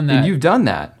me... I've done that. You've done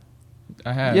that.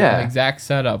 I have the exact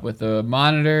setup with the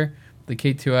monitor, the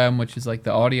K2M, which is like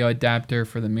the audio adapter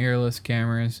for the mirrorless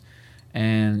cameras,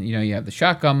 and you have the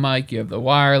shotgun mic, you have the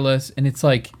wireless, and it's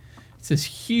this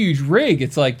huge rig.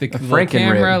 It's like the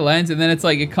camera rig. lens, and then it's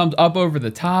like it comes up over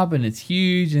the top, and it's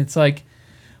huge, and it's like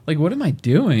what am I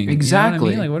doing? Exactly. You know what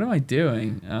I mean? Like, what am I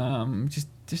doing?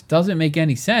 Just doesn't make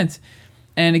any sense.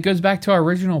 And it goes back to our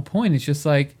original point. It's just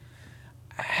like,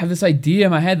 I have this idea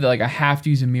in my head that, like, I have to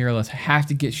use a mirrorless. I have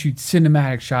to shoot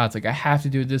cinematic shots. Like, I have to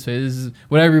do it this way. This is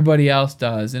what everybody else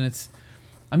does. And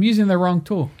I'm using the wrong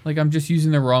tool. Like, I'm just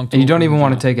using the wrong tool. And you don't even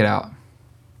want to take it out.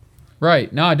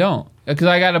 Right. No, I don't. Because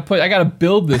I gotta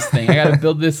build this thing. I gotta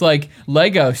build this, like,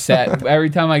 Lego set every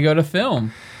time I go to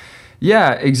film.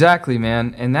 Yeah, exactly,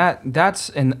 man. And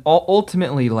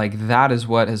ultimately, like, that is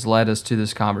what has led us to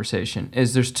this conversation,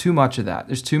 is there's too much of that.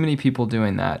 There's too many people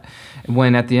doing that,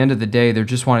 when at the end of the day, they're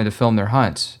just wanting to film their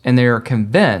hunts, and they're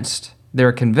convinced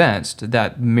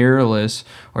that mirrorless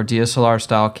or DSLR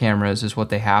style cameras is what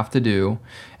they have to do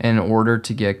in order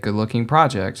to get good looking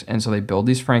projects. And so they build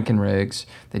these Franken rigs,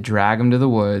 they drag them to the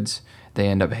woods, they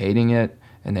end up hating it,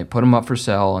 and they put them up for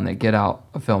sale, and they get out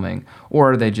of filming,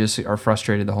 or they just are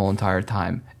frustrated the whole entire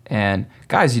time. And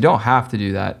guys, you don't have to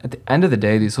do that. At the end of the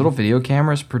day, these little video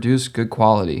cameras produce good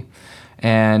quality.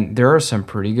 And there are some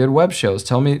pretty good web shows.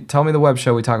 Tell me the web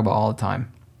show we talk about all the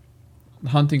time.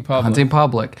 Hunting Public. Hunting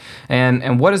Public.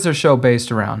 And what is their show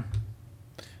based around?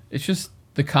 It's just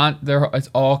it's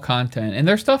all content. And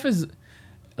their stuff is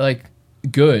like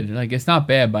good. Like it's not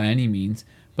bad by any means.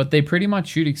 But they pretty much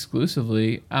shoot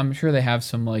exclusively. I'm sure they have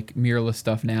some like mirrorless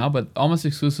stuff now, but almost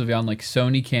exclusively on like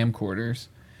Sony camcorders.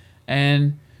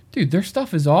 And dude, their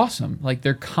stuff is awesome. Like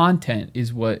their content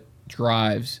is what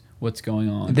drives what's going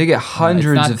on. They get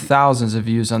hundreds of thousands of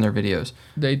views on their videos.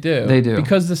 They do. They do.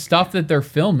 Because the stuff that they're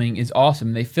filming is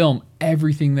awesome. They film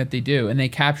everything that they do and they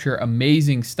capture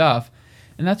amazing stuff.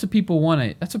 And that's what people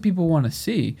want to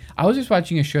see. I was just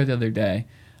watching a show the other day.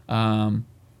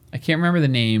 I can't remember the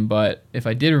name, but if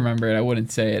I did remember it, I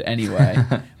wouldn't say it anyway.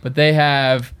 But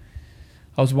I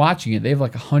was watching it. They have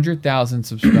like 100,000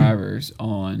 subscribers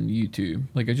on YouTube.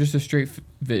 Like just a straight,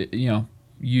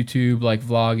 YouTube, like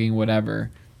vlogging,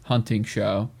 whatever, hunting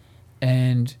show.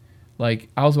 And like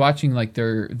I was watching like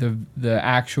the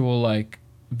actual like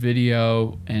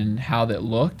video and how that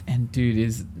looked, and dude,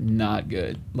 is not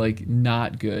good. Like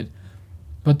not good.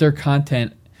 But their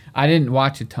content, I didn't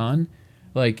watch a ton.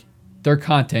 Like their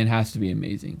content has to be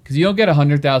amazing because you don't get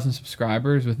 100,000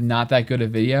 subscribers with not that good a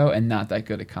video and not that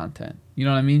good of content. You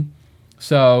know what I mean?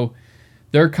 So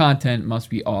their content must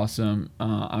be awesome.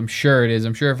 I'm sure it is.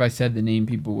 I'm sure if I said the name,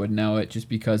 people would know it just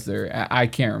because I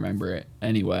can't remember it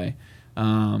anyway.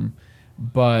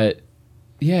 But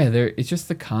yeah, it's just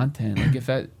the content. Like if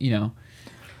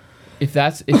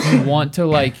you want to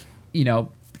like,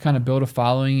 kind of build a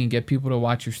following and get people to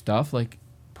watch your stuff, like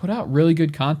put out really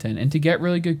good content. And to get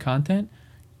really good content,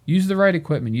 use the right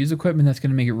equipment. Use equipment that's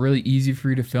going to make it really easy for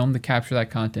you to film, to capture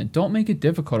that content. Don't make it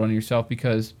difficult on yourself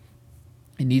because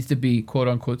it needs to be quote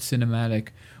unquote cinematic,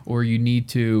 or you need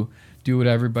to do what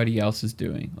everybody else is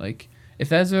doing. Like if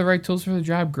that's the right tools for the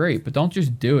job, great, but don't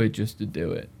just do it just to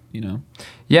do it,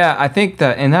 Yeah, I think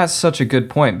that, and that's such a good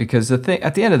point, because at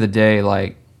the end of the day,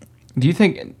 like, do you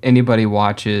think anybody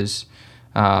watches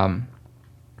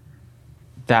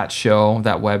that show,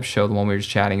 that web show, the one we were just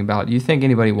chatting about? Do you think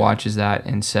anybody watches that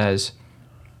and says,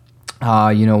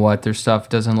 you know what, their stuff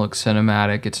doesn't look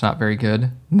cinematic, it's not very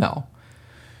good? No.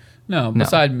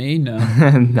 Beside me, no.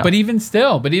 No. But even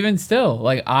still,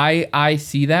 like I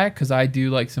see that because I do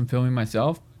like some filming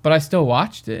myself, but I still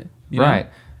watched it. Right.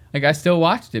 Like I still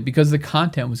watched it because the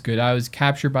content was good. I was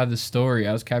captured by the story.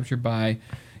 I was captured by,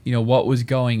 what was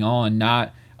going on.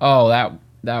 Not,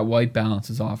 that white balance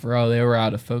is off, or they were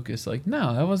out of focus. Like,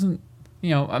 no, that wasn't,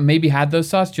 I maybe had those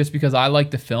thoughts just because I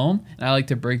like to film and I like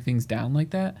to break things down like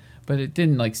that, but it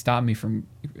didn't like stop me from,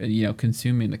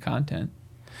 consuming the content.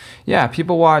 Yeah,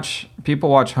 people watch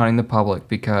Hunting the Public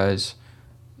because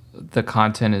the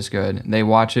content is good. They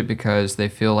watch it because they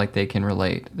feel like they can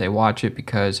relate. They watch it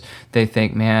because they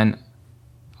think, man,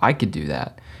 I could do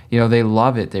that. They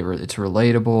love it. It's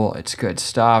relatable. It's good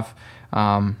stuff.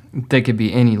 They could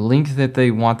be any length that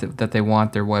they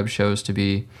want their web shows to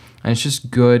be, and it's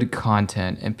just good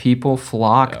content. And people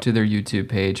flock to their YouTube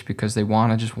page because they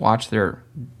want to just watch their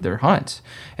hunts.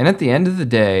 And at the end of the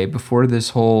day, before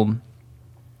this whole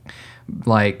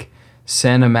like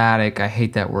cinematic, I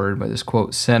hate that word, but this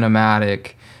quote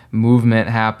cinematic movement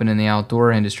happened in the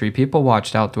outdoor industry, people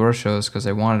watched outdoor shows because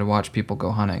they wanted to watch people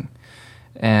go hunting.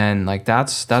 And like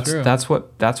that's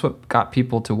what got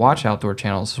people to watch outdoor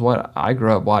channels. Is what I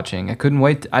grew up watching. I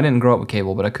didn't grow up with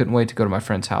cable, but I couldn't wait to go to my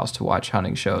friend's house to watch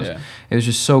hunting shows. Yeah. It was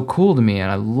just so cool to me,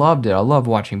 and I loved it. I loved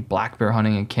watching black bear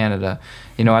hunting in Canada.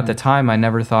 At the time I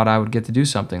never thought I would get to do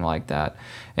something like that.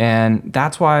 And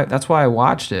that's why I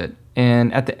watched it.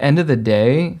 And at the end of the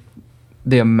day,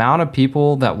 the amount of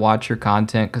people that watch your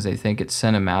content because they think it's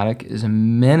cinematic is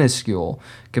minuscule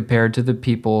compared to the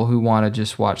people who want to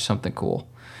just watch something cool.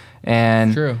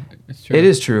 And it's true. It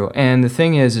is true. And the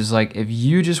thing is like, if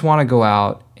you just want to go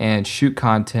out and shoot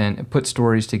content and put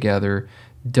stories together,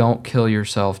 don't kill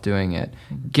yourself doing it.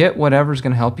 Get whatever's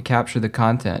going to help you capture the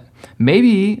content.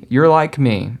 Maybe you're like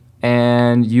me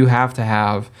and you have to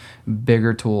have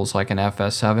bigger tools like an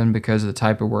FS7 because of the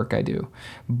type of work I do.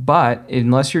 But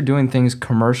unless you're doing things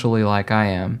commercially like I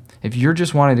am, if you're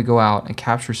just wanting to go out and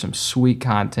capture some sweet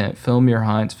content, film your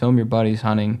hunts, film your buddies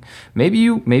hunting, maybe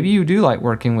you do like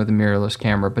working with a mirrorless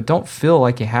camera, but don't feel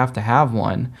like you have to have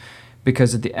one,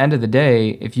 because at the end of the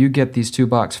day, if you get these two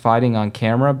bucks fighting on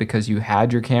camera because you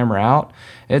had your camera out,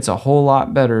 it's a whole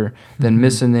lot better than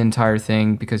missing the entire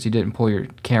thing because you didn't pull your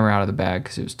camera out of the bag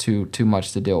because it was too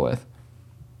much to deal with.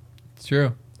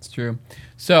 It's true.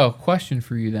 So, question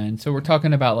for you then. So we're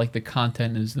talking about like the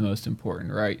content is the most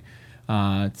important, right?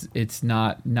 It's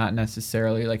not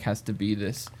necessarily like has to be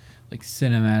this like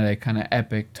cinematic kind of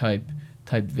epic type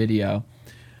video.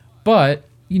 But,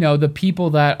 you know, the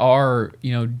people that are,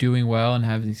 you know, doing well and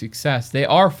having success, they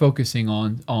are focusing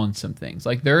on some things.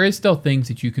 Like, there is still things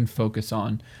that you can focus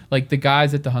on. Like, the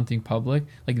guys at the Hunting Public,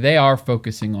 like, they are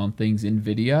focusing on things in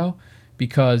video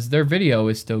because their video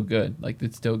is still good. Like,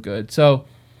 it's still good. So,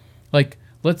 like,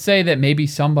 let's say that maybe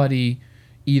somebody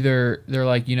either they're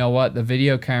like, you know what, the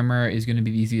video camera is going to be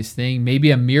the easiest thing.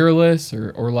 Maybe a mirrorless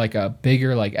or like a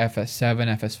bigger like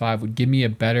FS7, FS5 would give me a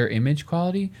better image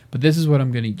quality, but this is what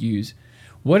I'm going to use.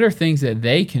 What are things that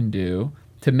they can do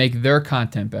to make their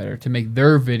content better, to make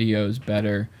their videos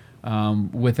better,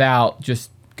 without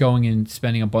just going and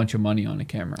spending a bunch of money on a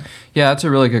camera? Yeah, that's a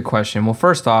really good question. Well,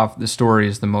 first off, the story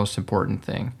is the most important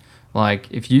thing. Like,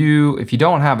 if you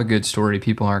don't have a good story,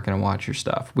 people aren't going to watch your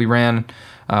stuff. We ran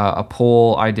a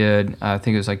poll I did, I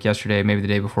think it was like yesterday, maybe the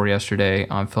day before yesterday,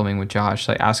 on Filming with Josh,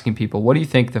 like asking people, what do you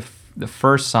think the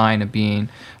first sign of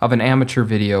an amateur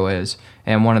video is?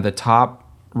 And one of the top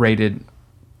rated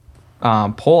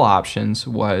poll options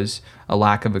was a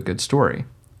lack of a good story.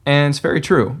 And it's very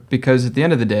true, because at the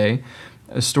end of the day,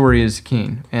 a story is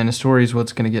keen, and a story is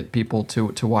what's going to get people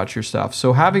to watch your stuff.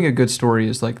 So having a good story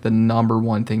is like the number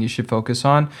one thing you should focus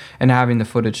on, and having the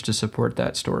footage to support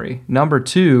that story. Number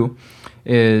two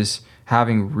is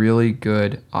having really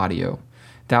good audio.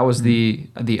 That was the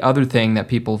other thing that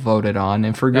people voted on,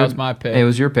 and for good, that was my pick. It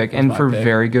was your pick, and for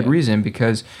very good reason,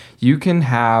 because you can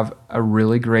have a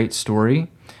really great story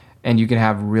and you can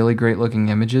have really great looking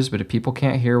images, but if people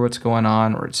can't hear what's going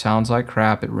on or it sounds like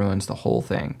crap, it ruins the whole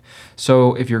thing.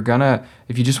 So if you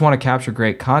just want to capture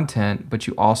great content, but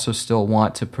you also still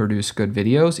want to produce good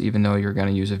videos, even though you're going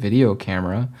to use a video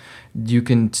camera, you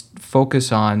can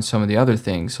focus on some of the other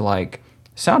things like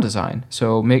sound design.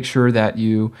 So make sure that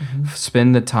you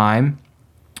spend the time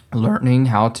learning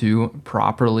how to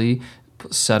properly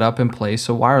set up and place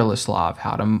a wireless lav,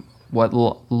 what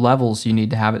levels you need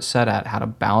to have it set at, how to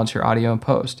balance your audio in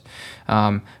post.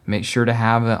 Make sure to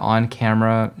have an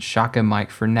on-camera shotgun mic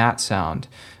for nat sound.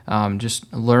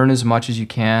 Just learn as much as you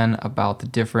can about the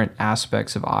different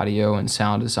aspects of audio and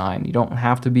sound design. You don't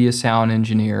have to be a sound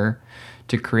engineer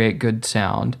to create good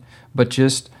sound, but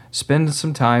just spend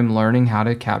some time learning how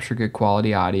to capture good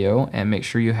quality audio and make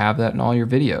sure you have that in all your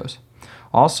videos.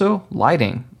 Also,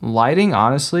 lighting. Lighting,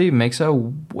 honestly, makes a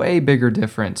way bigger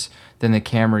difference than the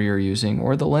camera you're using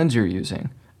or the lens you're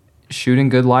using. Shoot in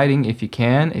good lighting if you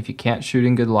can. If you can't shoot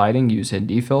in good lighting, use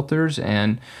ND filters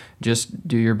and just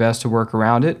do your best to work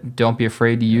around it. Don't be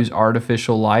afraid to use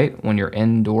artificial light when you're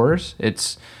indoors.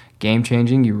 It's game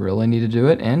changing. You really need to do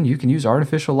it. And you can use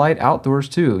artificial light outdoors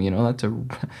too. You know,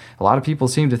 a lot of people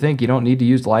seem to think you don't need to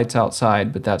use lights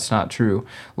outside, but that's not true.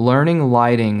 Learning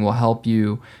lighting will help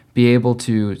you be able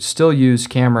to still use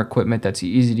camera equipment that's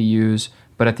easy to use,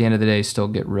 but at the end of the day, still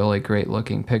get really great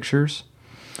looking pictures.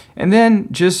 And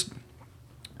then just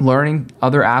learning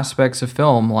other aspects of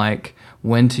film, like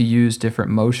when to use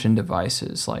different motion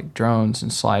devices like drones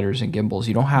and sliders and gimbals.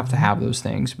 You don't have to have those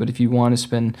things, but if you want to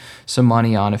spend some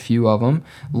money on a few of them,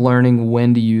 learning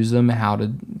when to use them, how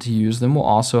to use them will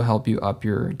also help you up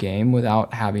your game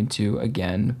without having to,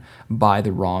 again, buy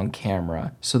the wrong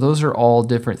camera. So those are all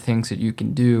different things that you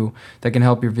can do that can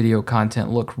help your video content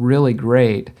look really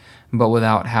great, but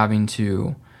without having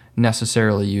to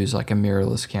necessarily use like a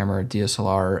mirrorless camera, DSLR,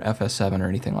 or FS7 or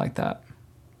anything like that.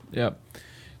 Yep.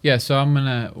 Yeah, so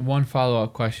one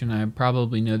follow-up question. I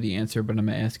probably know the answer, but I'm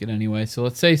going to ask it anyway. So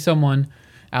let's say someone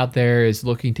out there is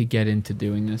looking to get into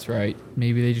doing this, right?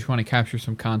 Maybe they just want to capture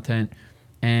some content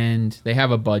and they have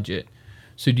a budget.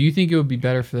 So do you think it would be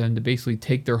better for them to basically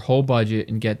take their whole budget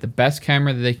and get the best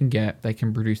camera that they can get that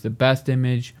can produce the best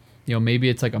image? You know, maybe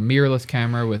it's like a mirrorless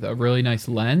camera with a really nice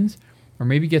lens, or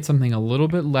maybe get something a little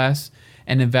bit less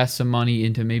and invest some money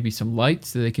into maybe some lights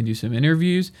so they can do some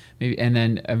interviews, maybe, and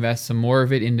then invest some more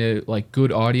of it into like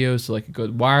good audio, so like a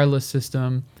good wireless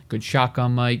system, good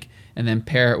shotgun mic, and then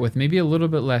pair it with maybe a little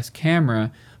bit less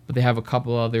camera, but they have a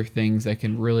couple other things that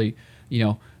can really, you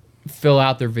know, fill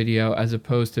out their video, as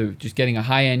opposed to just getting a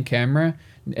high-end camera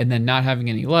and then not having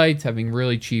any lights, having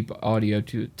really cheap audio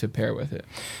to pair with it.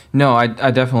 No, I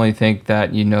definitely think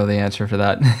that you know the answer for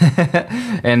that.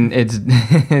 And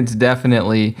it's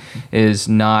definitely is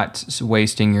not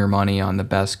wasting your money on the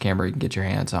best camera you can get your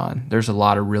hands on. There's a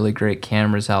lot of really great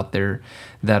cameras out there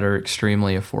that are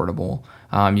extremely affordable.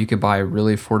 You could buy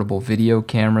really affordable video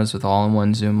cameras with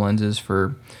all-in-one zoom lenses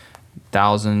for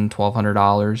 $1,000,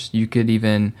 $1,200. You could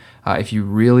even, if you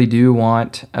really do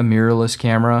want a mirrorless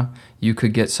camera, you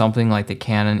could get something like the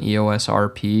Canon EOS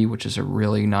RP, which is a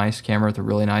really nice camera with a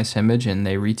really nice image, and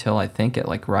they retail, I think, at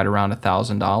like right around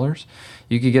 $1,000.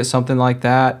 You could get something like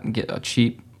that and get a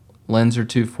cheap lens or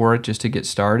two for it just to get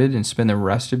started, and spend the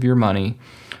rest of your money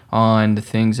on the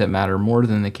things that matter more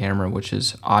than the camera, which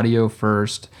is audio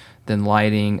first, then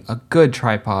lighting, a good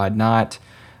tripod, not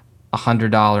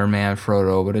 $100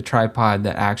 Manfrotto, but a tripod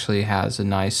that actually has a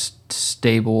nice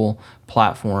stable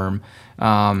platform,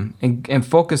 and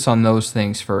focus on those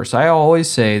things first. I always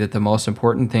say that the most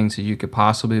important things that you could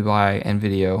possibly buy in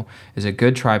video is a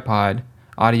good tripod,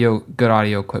 good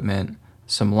audio equipment,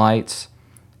 some lights,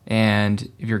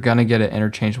 and if you're gonna get an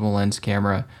interchangeable lens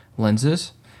camera,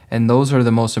 lenses. And those are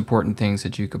the most important things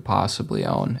that you could possibly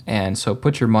own. And so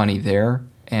put your money there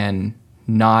and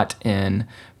not in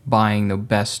buying the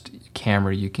best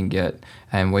camera you can get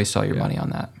and waste all your money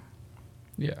on that.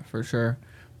 Yeah, for sure.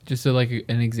 Just so like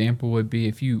an example would be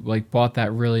if you like bought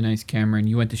that really nice camera and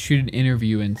you went to shoot an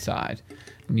interview inside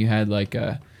and you had like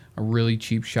a really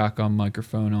cheap shotgun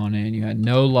microphone on it and you had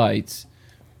no lights,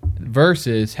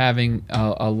 versus having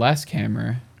a less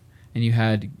camera and you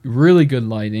had really good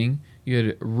lighting, you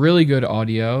had really good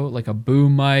audio, like a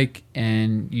boom mic,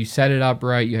 and you set it up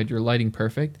right, you had your lighting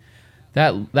perfect.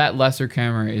 That lesser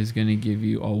camera is going to give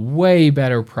you a way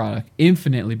better product,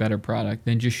 infinitely better product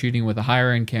than just shooting with a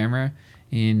higher end camera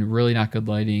in really not good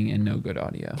lighting and no good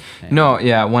audio. No,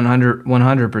 yeah,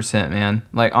 100%, man.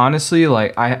 Like honestly,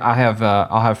 like I'll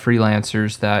have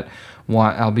freelancers that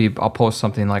I'll post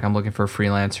something like I'm looking for a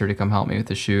freelancer to come help me with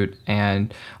the shoot,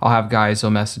 and I'll have guys,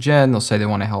 they'll message in, they'll say they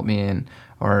want to help me in,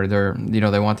 or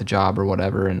they want the job or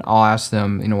whatever, and I'll ask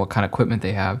them, what kind of equipment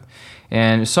they have.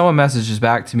 And if someone messages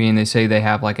back to me and they say they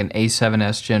have like an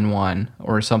A7S Gen 1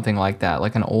 or something like that,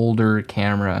 like an older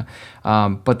camera,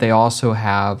 but they also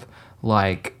have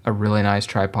like a really nice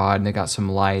tripod and they got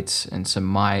some lights and some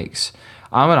mics,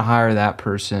 I'm going to hire that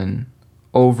person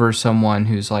over someone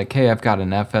who's like, hey, I've got an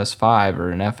FS5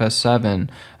 or an FS7,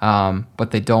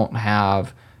 but they don't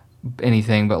have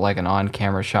anything but like an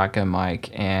on-camera shotgun mic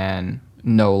and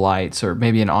no lights, or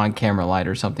maybe an on-camera light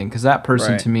or something, because that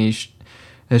person to me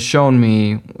has shown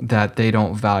me that they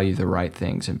don't value the right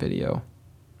things in video.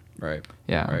 Right.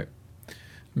 Yeah. Right.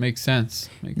 Makes sense.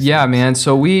 Yeah, man.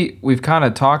 So we've kind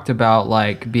of talked about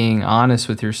like being honest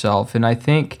with yourself, and I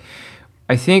think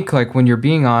like when you're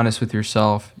being honest with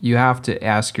yourself, you have to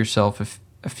ask yourself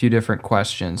a few different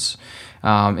questions,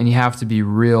 and you have to be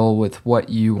real with what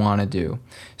you want to do.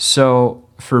 So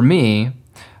for me,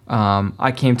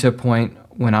 I came to a point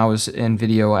when I was in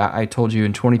video. I told you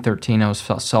in 2013 I was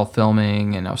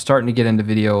self-filming, and I was starting to get into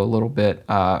video a little bit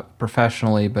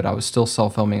professionally, but I was still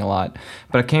self-filming a lot.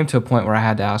 But I came to a point where I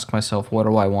had to ask myself, what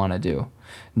do I want to do?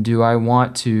 Do I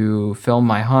want to film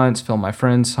my hunts, film my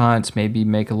friends' hunts, maybe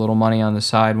make a little money on the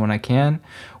side when I can?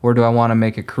 Or do I want to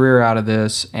make a career out of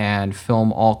this and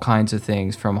film all kinds of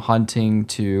things, from hunting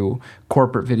to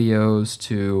corporate videos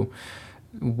to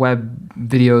web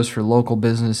videos for local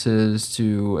businesses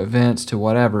to events to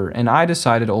whatever? And I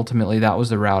decided ultimately that was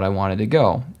the route I wanted to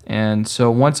go. And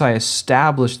so once I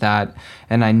established that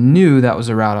and I knew that was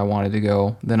the route I wanted to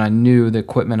go, then I knew the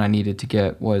equipment I needed to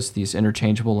get was these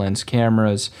interchangeable lens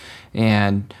cameras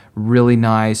and really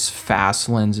nice fast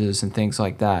lenses and things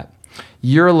like that.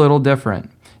 You're a little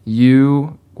different.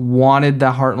 You wanted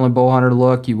the Heartland Bowhunter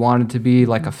look. You wanted to be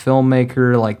like a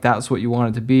filmmaker, like that's what you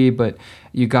wanted to be, but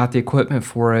you got the equipment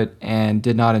for it and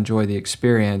did not enjoy the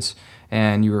experience.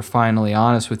 And you were finally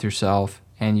honest with yourself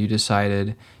and you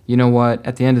decided, you know what,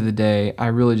 at the end of the day, I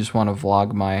really just want to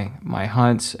vlog my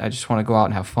hunts. I just want to go out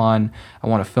and have fun. I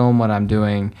want to film what I'm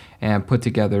doing and put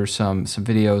together some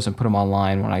videos and put them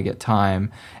online when I get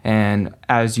time. And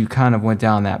as you kind of went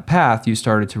down that path, you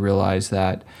started to realize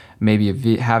that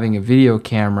maybe having a video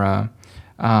camera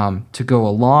to go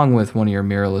along with one of your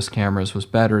mirrorless cameras was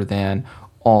better than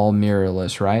all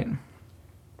mirrorless, right?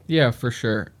 Yeah, for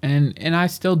sure. And I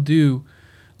still do,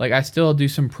 like I still do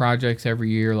some projects every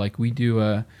year. Like we do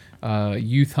a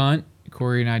youth hunt.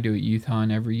 Corey and I do a youth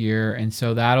hunt every year, and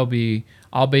so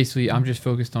I'm just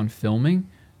focused on filming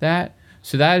that.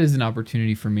 So that is an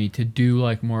opportunity for me to do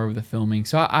like more of the filming.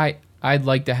 So I'd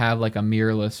like to have like a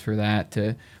mirrorless for that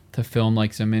to film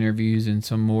like some interviews and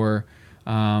some more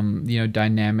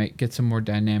get some more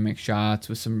dynamic shots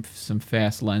with some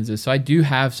fast lenses. So I do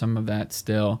have some of that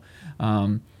still.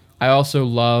 I also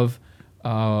love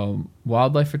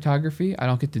wildlife photography. I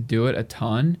don't get to do it a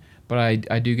ton, but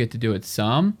I do get to do it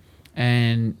some.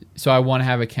 And so I want to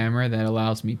have a camera that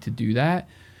allows me to do that.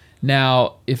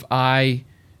 Now, if I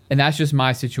And that's just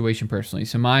my situation personally.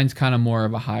 So mine's kind of more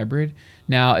of a hybrid.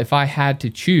 Now, if I had to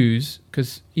choose,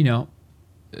 because,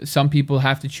 some people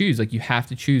have to choose. Like, you have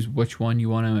to choose which one you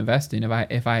want to invest in.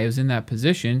 If I was in that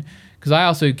position, because I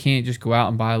also can't just go out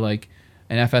and buy, like,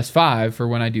 an FS5 for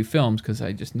when I do films, because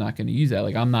I'm just not going to use that.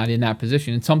 Like, I'm not in that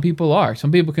position. And some people are.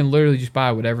 Some people can literally just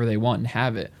buy whatever they want and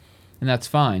have it. And that's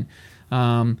fine.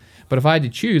 But if I had to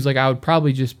choose, like, I would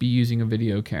probably just be using a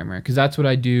video camera, because that's what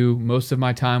I do most of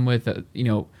my time with,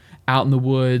 out in the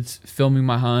woods, filming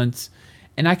my hunts.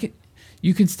 And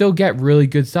you can still get really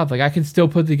good stuff. Like, I can still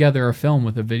put together a film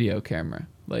with a video camera.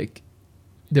 Like,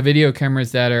 the video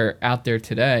cameras that are out there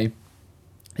today,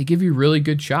 they give you really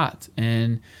good shots.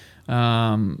 And,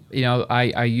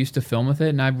 I used to film with it,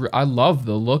 and I love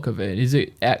the look of it. Is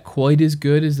it quite as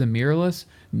good as the mirrorless?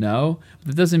 No, but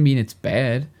that doesn't mean it's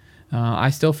bad. I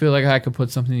still feel like I could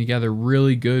put something together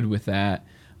really good with that.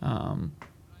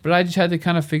 But I just had to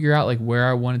kind of figure out, like, where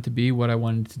I wanted to be, what I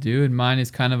wanted to do. And mine is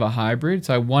kind of a hybrid.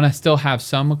 So I want to still have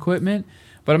some equipment,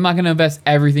 but I'm not going to invest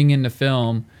everything into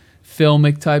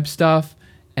filmic type stuff,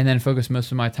 and then focus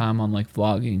most of my time on, like,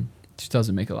 vlogging. It just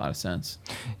doesn't make a lot of sense.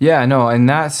 Yeah, no, and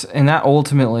that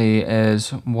ultimately is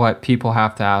what people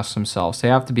have to ask themselves. They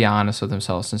have to be honest with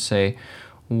themselves and say,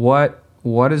 what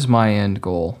is my end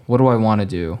goal? What do I want to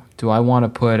do? Do I want to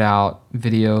put out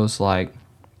videos like,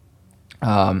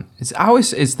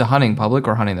 it's the hunting public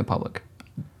or hunting the public?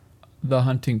 The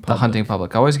hunting public. The hunting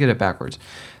public. I always get it backwards.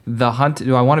 Do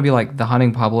I want to be like the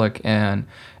hunting public and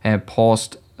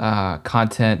post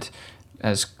content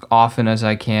as often as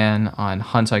I can on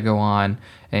hunts I go on,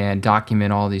 and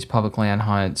document all these public land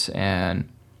hunts and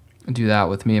do that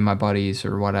with me and my buddies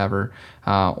or whatever?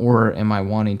 Or am I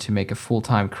wanting to make a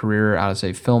full-time career out as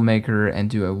a filmmaker and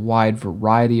do a wide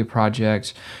variety of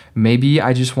projects? Maybe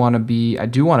I do want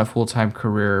a full-time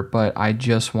career, but I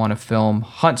just want to film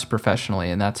hunts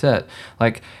professionally, and that's it.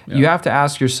 Like, You have to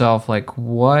ask yourself, like,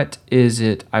 what is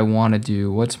it I want to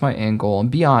do? What's my end goal?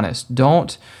 And be honest.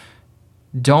 Don't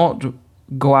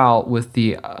go out with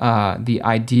the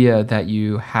idea that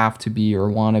you have to be or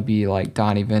want to be like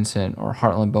Donnie Vincent or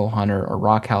Heartland Bowhunter or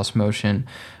Rockhouse Motion,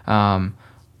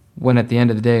 when at the end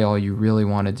of the day, all you really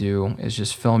want to do is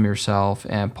just film yourself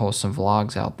and post some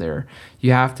vlogs out there.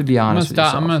 You have to be honest with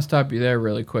yourself. I'm going to stop you there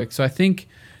really quick. So I think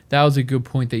that was a good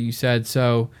point that you said.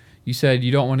 So you said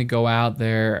you don't want to go out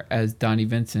there as Donnie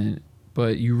Vincent,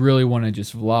 but you really want to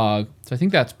just vlog. So I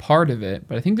think that's part of it,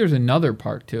 but I think there's another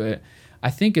part to it. I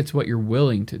think it's what you're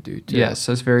willing to do too. Yes,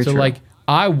 that's very true. So, like,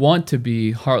 I want to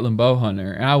be Heartland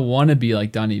Bowhunter and I want to be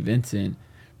like Donnie Vincent,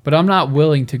 but I'm not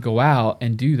willing to go out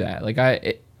and do that. Like,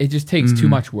 it just takes too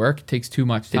much work. It takes too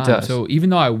much time. It does. So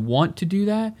even though I want to do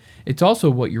that, it's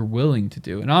also what you're willing to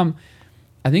do. And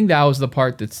I think that was the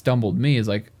part that stumbled me, is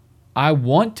like, I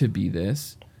want to be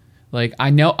this. Like, I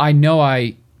know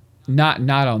not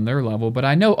on their level, but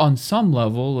I know on some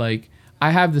level, like,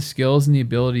 I have the skills and the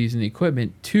abilities and the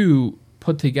equipment to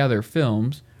put together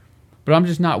films, but I'm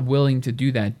just not willing to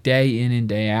do that day in and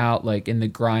day out, like in the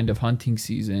grind of hunting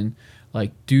season,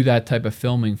 like do that type of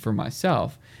filming for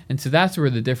myself. And so that's where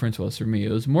the difference was for me.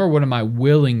 It was more, what am I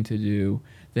willing to do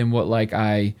than what, like,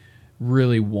 I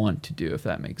really want to do, if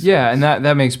that makes sense. Yeah, and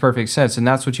that makes perfect sense. And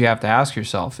that's what you have to ask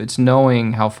yourself. It's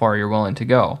knowing how far you're willing to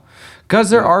go. Because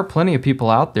there are plenty of people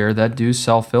out there that do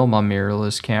self-film on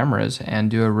mirrorless cameras and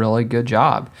do a really good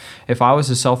job. If I was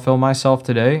to self-film myself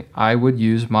today, I would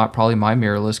use probably my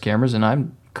mirrorless cameras, and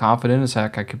I'm confident as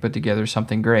heck I could put together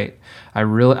something great. I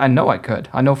know I could.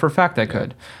 I know for a fact I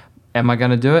could. Am I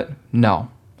going to do it?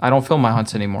 No. I don't film my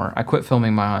hunts anymore. I quit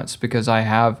filming my hunts because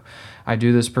I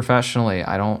do this professionally.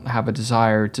 I don't have a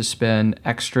desire to spend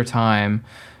extra time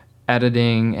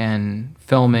editing and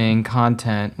filming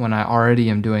content when I already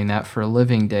am doing that for a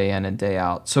living day in and day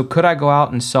out. So could I go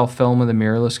out and self-film with a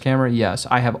mirrorless camera? Yes.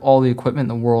 I have all the equipment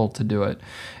in the world to do it.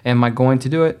 Am I going to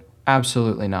do it?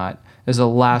 Absolutely not. Is the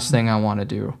last thing I want to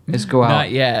do is go out.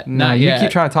 Not yet. No, Not you yet.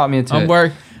 keep trying to talk me into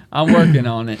it. I'm working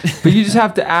on it. But you just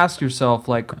have to ask yourself,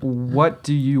 like, what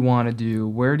do you want to do?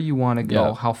 Where do you want to go?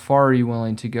 Yeah. How far are you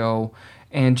willing to go?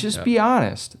 And just be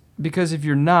honest. Because if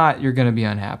you're not, you're going to be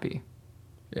unhappy.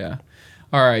 Yeah.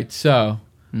 All right. So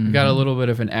we got a little bit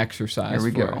of an exercise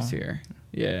for us here.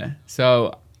 Yeah.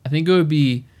 So I think it would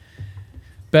be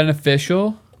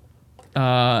beneficial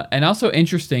and also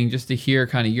interesting just to hear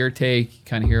kind of your take,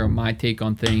 kind of hear my take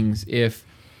on things. If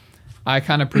I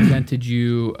kind of presented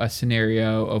you a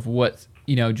scenario of what,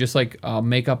 just like I'll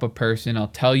make up a person, I'll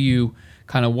tell you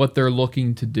kind of what they're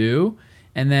looking to do,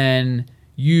 and then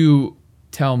you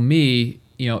tell me,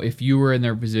 if you were in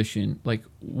their position, like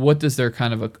what does their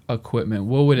kind of equipment,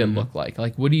 what would it look like?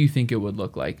 Like, what do you think it would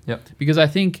look like? Yep. Because I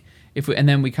think if we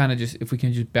can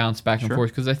just bounce back and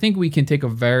forth, because I think we can take a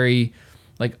very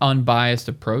like unbiased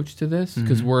approach to this,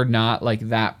 because we're not like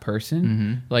that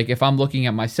person. Like if I'm looking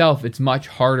at myself, it's much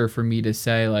harder for me to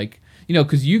say like,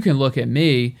 because you can look at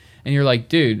me and you're like,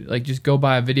 dude, like just go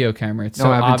buy a video camera. It's so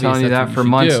I've been obvious telling you that's that what for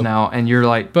months do. now, and you're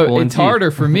like, but pulling it's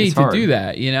harder for me It's to hard. do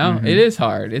that. It is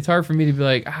hard. It's hard for me to be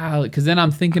like, because then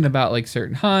I'm thinking about like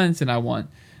certain hunts, and I want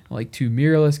like 2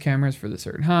 mirrorless cameras for the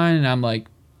certain hunt, and I'm like,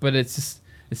 but it's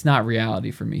not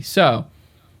reality for me. So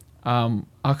I'll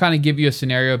kind of give you a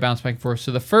scenario, bounce back and forth.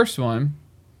 So the first one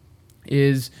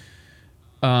is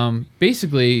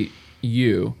basically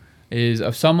is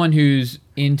of someone who's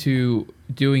into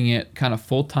doing it kind of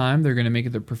full time. They're going to make it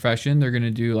their profession. They're going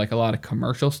to do like a lot of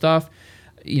commercial stuff.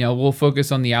 We'll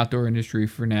focus on the outdoor industry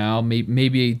for now.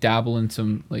 Maybe dabble in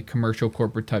some like commercial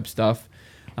corporate type stuff.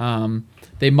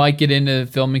 They might get into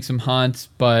filming some hunts,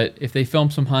 but if they film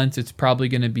some hunts, it's probably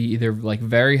going to be either like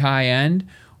very high end,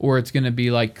 or it's going to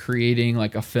be like creating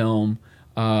like a film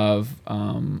of,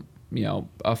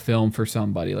 a film for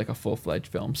somebody, like a full-fledged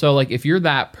film. So like if you're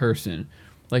that person,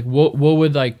 like what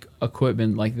would like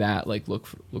equipment like that like look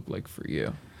like for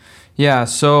you? Yeah,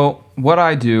 so what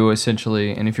I do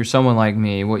essentially, and if you're someone like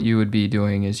me, what you would be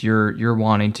doing is you're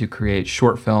wanting to create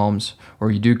short films,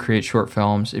 or you do create short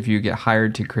films. If you get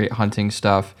hired to create hunting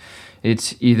stuff,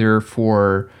 it's either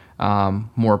for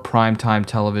more primetime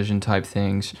television type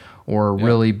things, or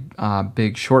really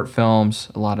big short films,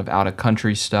 a lot of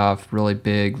out-of-country stuff, really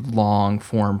big,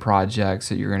 long-form projects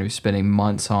that you're going to be spending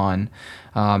months on.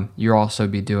 You'll also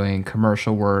be doing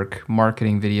commercial work,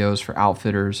 marketing videos for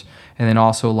outfitters, and then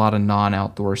also a lot of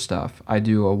non-outdoor stuff. I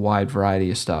do a wide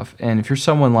variety of stuff. And if you're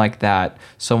someone like that,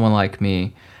 someone like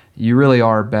me, you really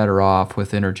are better off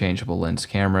with interchangeable lens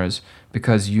cameras,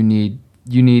 because you need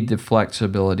the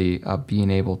flexibility of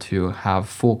being able to have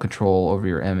full control over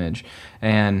your image.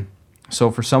 And so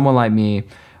for someone like me,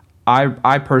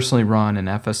 I personally run an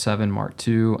FS7 Mark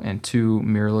II and 2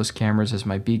 mirrorless cameras as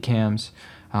my B cams.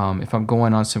 If I'm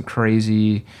going on some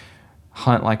crazy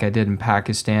hunt like I did in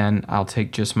Pakistan, I'll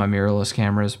take just my mirrorless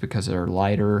cameras because they're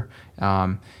lighter,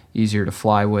 easier to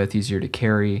fly with, easier to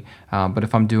carry. But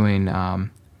if I'm doing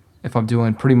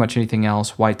pretty much anything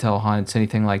else, whitetail hunts,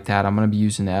 anything like that, I'm going to be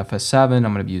using the FS7. I'm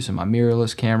going to be using my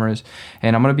mirrorless cameras,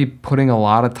 and I'm going to be putting a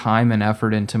lot of time and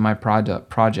effort into my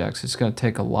projects. It's going to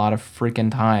take a lot of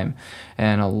freaking time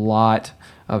and a lot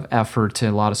of effort,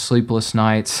 a lot of sleepless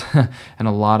nights, and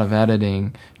a lot of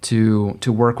editing to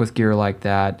work with gear like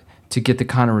that to get the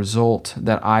kind of result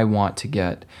that I want to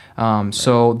get.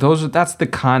 So that's the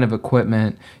kind of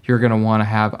equipment you're going to want to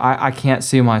have. I can't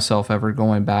see myself ever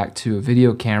going back to a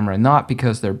video camera, not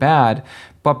because they're bad,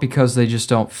 but because they just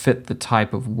don't fit the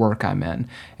type of work I'm in.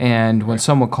 And when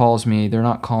someone calls me, they're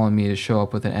not calling me to show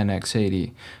up with an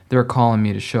NX80. They're calling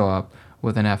me to show up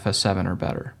with an FS7 or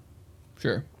better.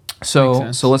 Sure.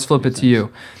 So let's flip it to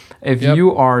you. If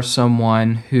you are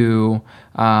someone who,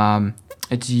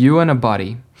 it's you and a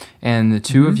buddy, and the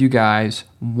two of you guys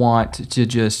want to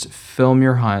just film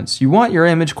your hunts. You want your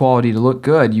image quality to look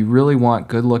good. You really want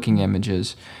good-looking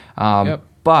images.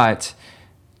 But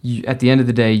at the end of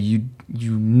the day, you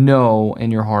know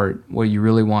in your heart what you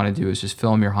really want to do is just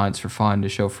film your hunts for fun, to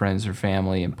show friends or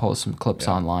family, and post some clips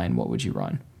online. What would you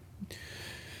run?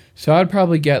 So I'd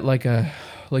probably get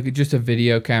just a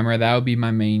video camera. That would be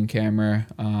my main camera.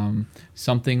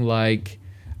 Something like,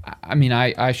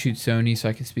 I shoot Sony, so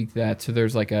I can speak to that. So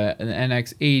there's like an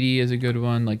NX80 is a good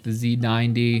one, like the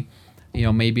Z90.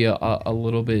 Maybe a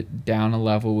little bit down a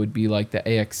level would be like the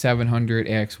AX700,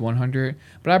 AX100.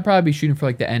 But I'd probably be shooting for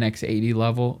like the NX80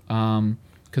 level,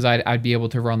 because I'd be able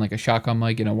to run like a shotgun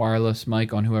mic and a wireless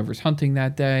mic on whoever's hunting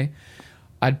that day.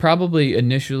 I'd probably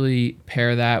initially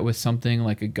pair that with something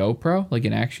like a GoPro, like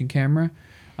an action camera.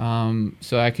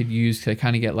 So I could use to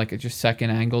kind of get like a just second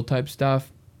angle type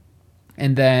stuff.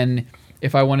 And then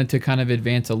if I wanted to kind of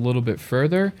advance a little bit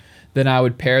further, then I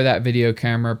would pair that video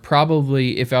camera,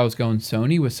 probably if I was going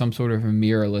Sony, with some sort of a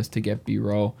mirrorless to get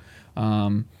B-roll.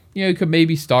 You could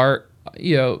maybe start,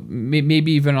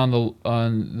 maybe even on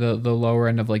the lower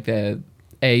end of like the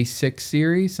A6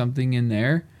 series, something in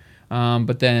there.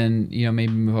 But then, maybe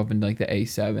move up into like the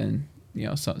A7.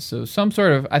 So some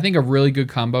sort of, I think a really good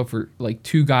combo for like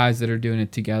two guys that are doing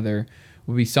it together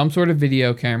would be some sort of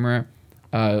video camera,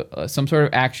 some sort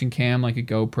of action cam like a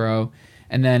GoPro,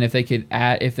 and then if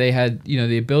they had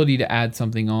the ability to add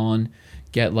something on,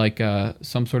 get like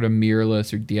some sort of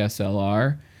mirrorless or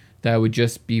DSLR that would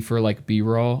just be for like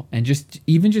B-roll, and just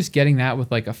getting that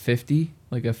with like a 50,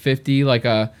 like a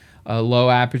a low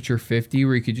aperture 50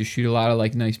 where you could just shoot a lot of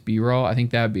like nice B-roll, I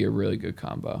think that would be a really good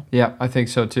combo. Yeah, I think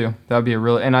so too. That would be a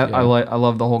really, and I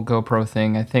love the whole GoPro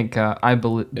thing. I think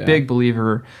big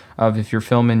believer of if you're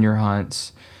filming your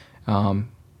hunts,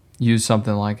 use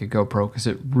something like a GoPro because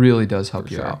it really does help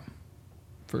you out.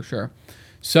 For sure.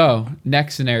 So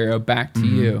next scenario, back to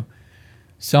you.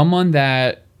 Someone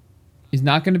that is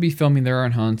not going to be filming their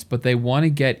own hunts, but they want to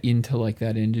get into like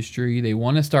that industry. They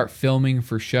want to start filming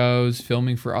for shows,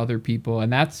 filming for other people,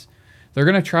 and they're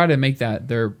going to try to make that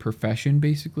their profession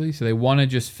basically. So they want to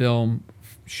just film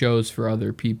shows for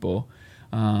other people,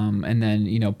 and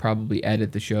then probably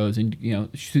edit the shows and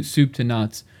soup to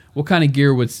nuts. What kind of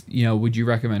gear would you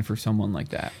recommend for someone like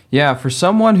that? Yeah, for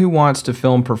someone who wants to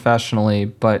film professionally,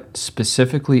 but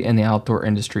specifically in the outdoor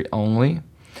industry only.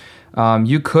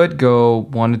 You could go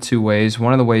one of two ways.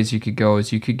 One of the ways you could go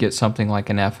is you could get something like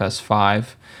an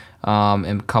FS5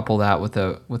 and couple that with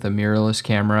a mirrorless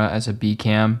camera as a B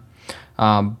cam.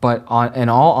 But in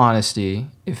all honesty,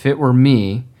 if it were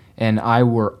me and I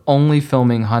were only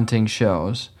filming hunting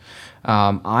shows,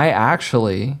 I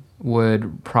actually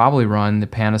would probably run the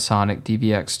Panasonic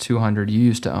DVX 200 you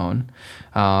used to own.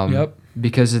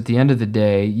 Because at the end of the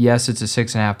day, yes, it's a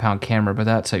 6.5 pound camera, but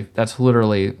that's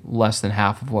literally less than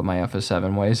half of what my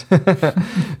FS7 weighs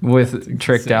with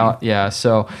tricked insane. Out. Yeah.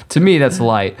 So to me, that's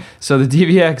light. So the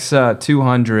DVX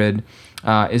 200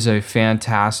 is a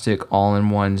fantastic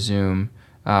all-in-one zoom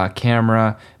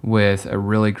camera with a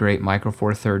really great micro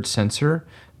four thirds sensor,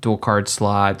 dual card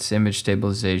slots, image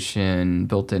stabilization,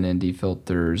 built-in ND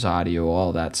filters, audio,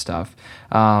 all that stuff.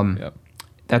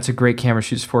 That's a great camera,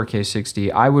 shoots 4K 60.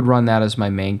 I would run that as my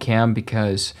main cam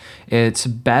because it's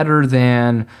better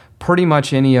than pretty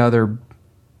much any other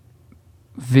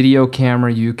video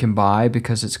camera you can buy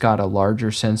because it's got a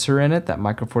larger sensor in it, that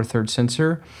micro four thirds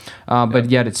sensor. But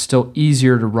yet it's still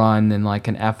easier to run than like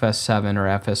an FS7 or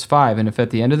FS5. And if at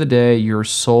the end of the day your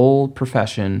sole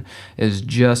profession is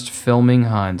just filming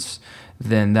hunts,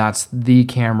 then that's the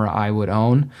camera I would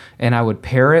own. And I would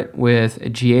pair it with a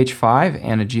GH5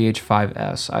 and a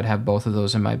GH5S. I'd have both of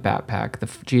those in my backpack. The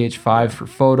GH5 for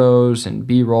photos and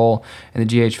B-roll, and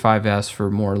the GH5S for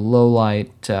more low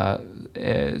light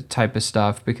type of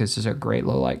stuff because it's a great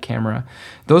low light camera.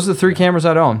 Those are the three cameras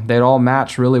I'd own. They'd all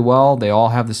match really well. They all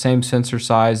have the same sensor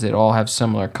size. They'd all have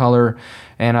similar color.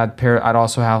 And I'd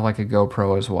also have like a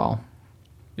GoPro as well.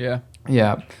 Yeah.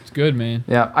 It's good, man.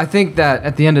 Yeah. I think that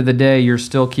at the end of the day, you're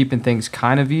still keeping things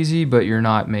kind of easy, but you're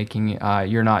not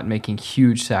making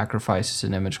huge sacrifices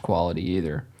in image quality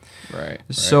either. Right.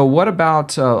 So what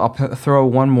about, I'll throw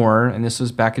one more, and this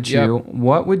is back at you.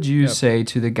 What would you say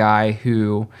to the guy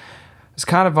who is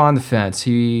kind of on the fence?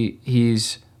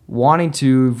 He's wanting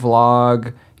to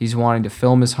vlog, he's wanting to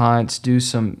film his hunts,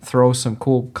 throw some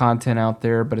cool content out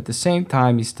there, but at the same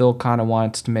time, he still kind of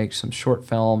wants to make some short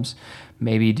films,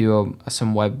 maybe do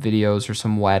some web videos or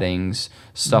some weddings,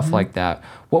 stuff like that.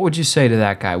 What would you say to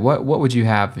that guy? What would you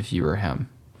have if you were him?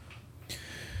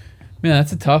 Man,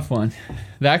 that's a tough one.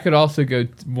 That could also go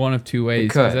one of two ways.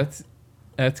 It could.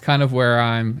 That's kind of where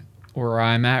I'm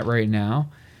at right now.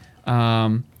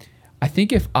 I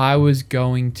think if I was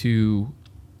going to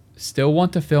still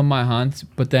want to film my hunts,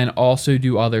 but then also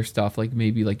do other stuff, like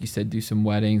maybe like you said, do some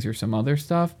weddings or some other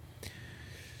stuff,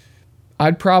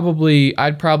 I'd probably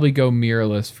go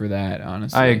mirrorless for that,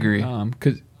 honestly. I agree.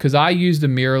 Because I used a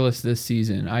mirrorless this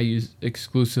season. I used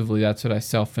exclusively. That's what I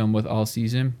self-filmed with all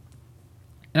season.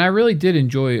 And I really did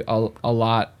enjoy a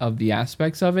lot of the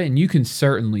aspects of it, and you can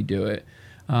certainly do it.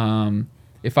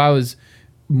 If I was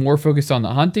more focused on the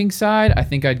hunting side, I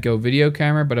think I'd go video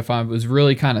camera. But if I was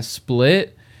really kind of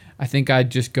split, I think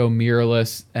I'd just go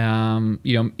mirrorless.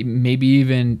 Maybe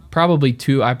even probably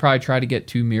two. I'd probably try to get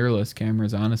two mirrorless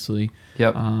cameras, honestly.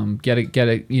 Yep. Get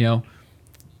a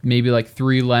maybe like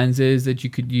 3 lenses that you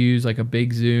could use, like a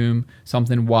big zoom,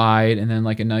 something wide, and then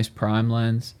like a nice prime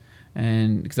lens.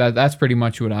 And because that's pretty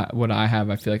much what I have.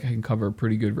 I feel like I can cover a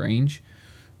pretty good range,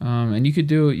 and you could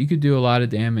do a lot of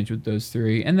damage with those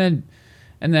 3. And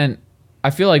then I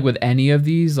feel like with any of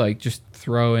these, like just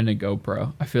throw in a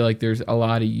GoPro. I feel like there's a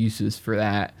lot of uses for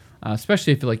that,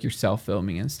 especially if like you're self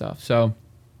filming and stuff. So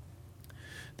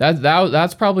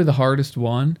that's probably the hardest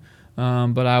one.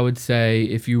 But I would say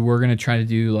if you were gonna try to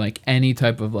do like any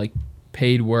type of like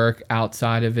paid work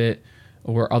outside of it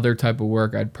or other type of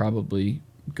work, I'd probably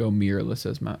go mirrorless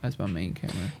as my main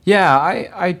camera. Yeah,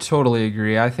 I totally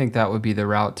agree. I think that would be the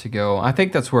route to go. I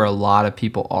think that's where a lot of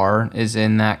people is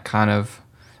in that kind of,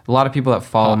 a lot of people that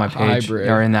follow my page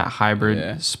are in that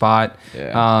hybrid spot.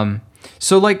 Yeah.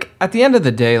 So like at the end of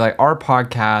the day, like our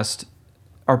podcast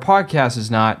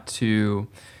is not to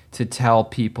to tell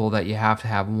people that you have to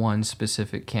have one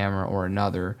specific camera or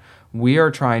another. We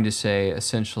are trying to say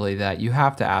essentially that you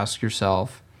have to ask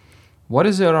yourself, what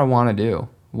is it I want to do?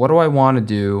 What do I want to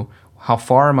do? How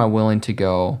far am I willing to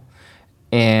go?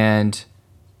 And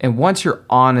once you're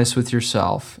honest with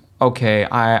yourself, okay,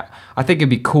 I think it'd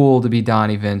be cool to be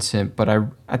Donnie Vincent, but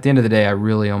at the end of the day, I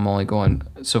really am only going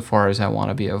so far as I want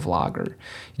to be a vlogger.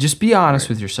 Just be honest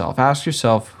with yourself. Ask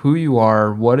yourself who you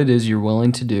are, what it is you're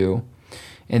willing to do.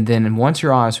 And then once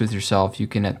you're honest with yourself, you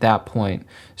can at that point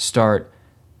start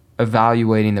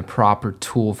evaluating the proper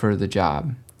tool for the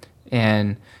job.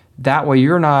 And that way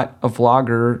you're not a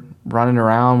vlogger running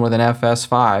around with an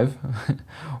FS5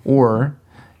 or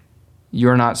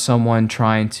you're not someone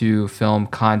trying to film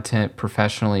content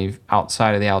professionally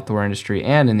outside of the outdoor industry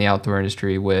and in the outdoor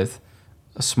industry with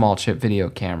a small chip video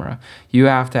camera. You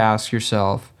have to ask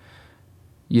yourself,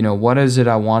 what is it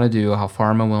I want to do? How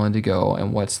far am I willing to go?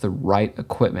 And what's the right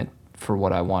equipment for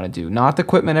what I want to do? Not the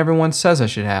equipment everyone says I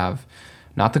should have,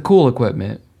 not the cool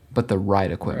equipment, but the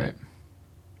right equipment.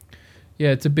 Right. Yeah,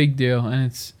 it's a big deal,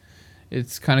 and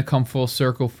it's kind of come full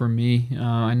circle for me.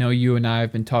 I know you and I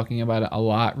have been talking about it a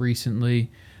lot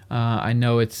recently. I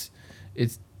know it's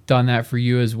done that for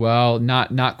you as well.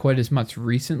 Not quite as much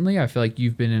recently. I feel like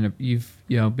you've been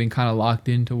been kind of locked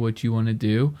into what you want to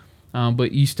do,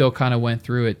 but you still kind of went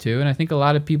through it too. And I think a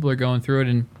lot of people are going through it.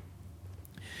 And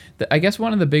I guess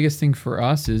one of the biggest things for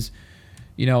us is,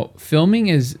 filming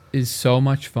is so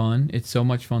much fun. It's so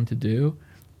much fun to do,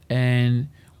 and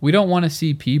we don't want to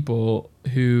see people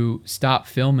who stop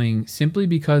filming simply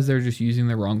because they're just using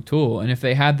the wrong tool. And if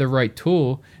they had the right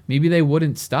tool, maybe they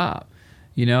wouldn't stop.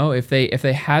 If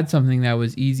they had something that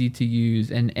was easy to use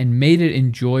and made it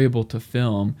enjoyable to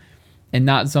film, and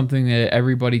not something that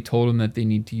everybody told them that they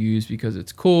need to use because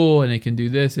it's cool and it can do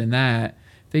this and that,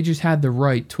 if they just had the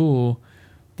right tool,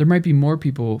 there might be more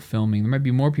people filming. There might be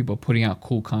more people putting out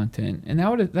cool content. And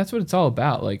that's what it's all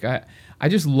about. Like, I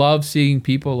just love seeing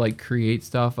people like create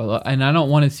stuff. And I don't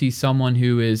want to see someone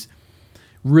who is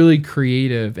really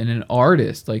creative and an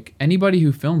artist. Like, anybody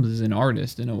who films is an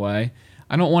artist in a way.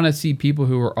 I don't want to see people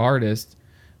who are artists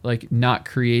like not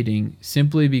creating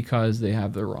simply because they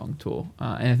have the wrong tool.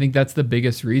 And I think that's the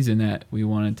biggest reason that we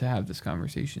wanted to have this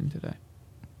conversation today.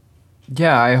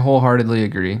 Yeah, I wholeheartedly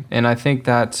agree. And I think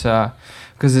that's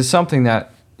because it's something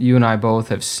that you and I both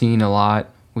have seen a lot.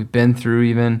 We've been through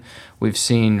even. We've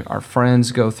seen our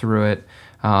friends go through it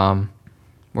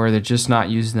where they're just not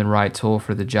using the right tool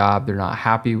for the job. They're not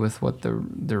happy with what the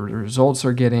results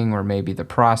are getting or maybe the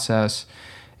process.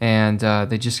 And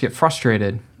they just get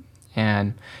frustrated.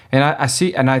 And I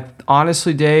see, and I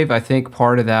honestly, Dave, I think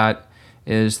part of that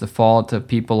is the fault of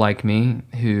people like me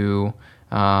who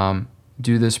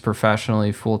do this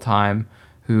professionally full time,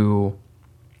 who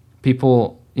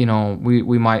people,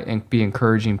 we might be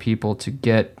encouraging people to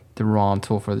get the wrong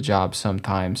tool for the job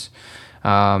sometimes.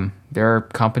 There are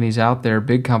companies out there,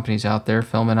 big companies out there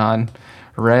filming on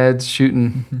Reds,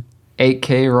 shooting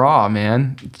 8K RAW,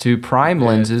 man, to prime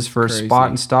lenses for a spot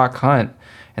and stock hunt.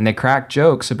 And they crack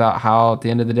jokes about how at the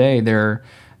end of the day, their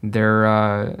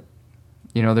video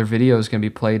is going to be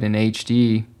played in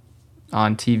HD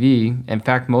on TV. In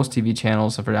fact, most TV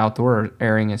channels for outdoor are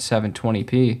airing in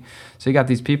 720p. So you got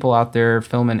these people out there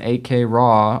filming 8K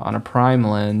RAW on a prime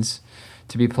lens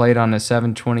to be played on a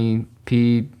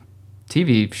 720p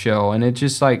TV show. And it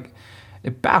just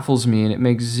it baffles me, and it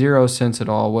makes zero sense at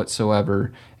all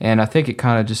whatsoever. And I think it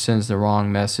kind of just sends the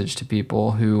wrong message to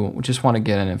people who just want to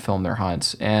get in and film their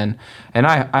hunts. And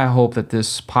I hope that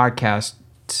this podcast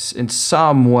in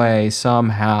some way,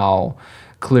 somehow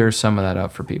clears some of that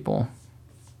up for people.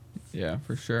 Yeah,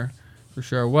 for sure.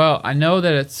 Well, I know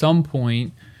that at some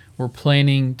point we're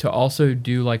planning to also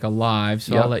do like a live,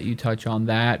 so I'll let you touch on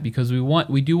that, because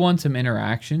we do want some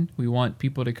interaction. We want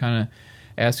people to kind of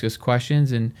ask us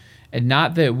questions, and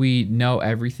not that we know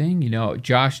everything.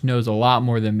 Josh knows a lot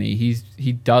more than me.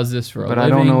 He does this for a living. But I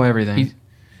don't know everything.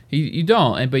 You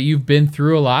don't, but you've been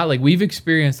through a lot. Like, we've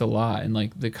experienced a lot, and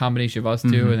like the combination of us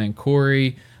two, and then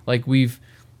Corey, like we've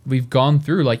gone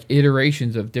through like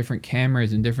iterations of different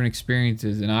cameras and different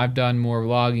experiences. And I've done more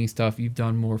vlogging stuff. You've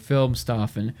done more film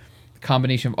stuff, and the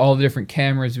combination of all the different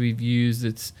cameras we've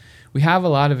used. We have a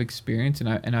lot of experience,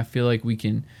 and I feel like we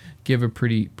can give a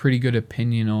pretty good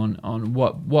opinion on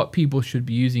what people should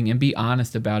be using, and be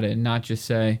honest about it, and not just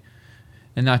say,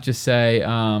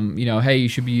 hey, you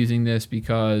should be using this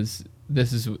because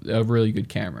this is a really good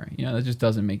camera. That just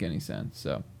doesn't make any sense.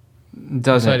 So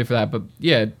Doesn't. Excited for that. But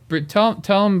yeah, tell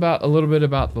them about a little bit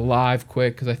about the live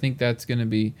quick, because I think that's going to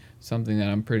be something that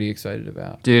I'm pretty excited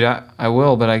about. Dude, I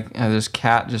will, but this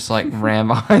cat just like ran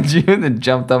behind you and then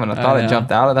jumped up, and I thought it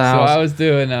jumped out of the house.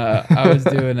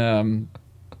 So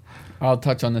I'll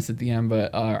touch on this at the end,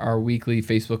 but our weekly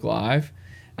Facebook Live,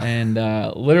 and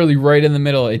literally right in the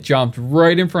middle, it jumped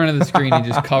right in front of the screen and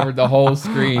just covered the whole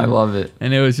screen. I love it.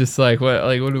 And it was just like, what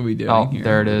are we doing here?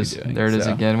 There it is. There it is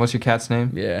again. What's your cat's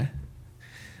name? Yeah.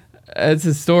 It's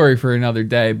a story for another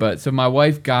day, but so my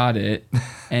wife got it,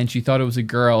 and she thought it was a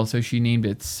girl, so she named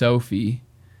it Sophie,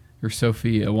 or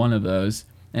Sophia, one of those.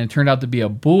 And it turned out to be a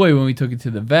boy when we took it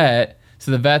to the vet.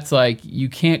 So the vet's like, you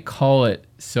can't call it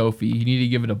Sophie. You need to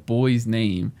give it a boy's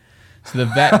name. So the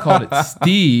vet called it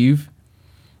Steve,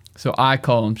 so I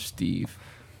call him Steve.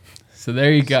 So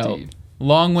there you go. Steve.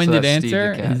 Long-winded So that's Steve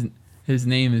answer. the cat. His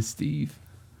name is Steve.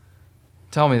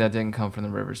 Tell me that didn't come from the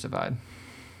Rivers Divide.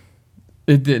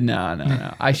 It did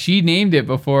no. She named it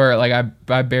before. Like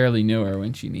I barely knew her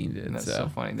when she named it. That's so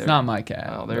funny. It's not my cat.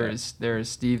 Oh, there is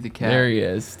Steve the cat. There he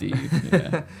is, Steve.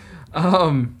 Yeah.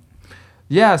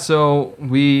 Yeah. So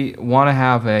we want to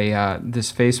have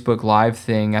this Facebook Live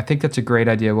thing. I think that's a great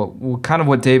idea.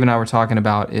 What Dave and I were talking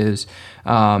about is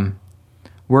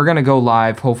we're gonna go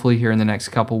live hopefully here in the next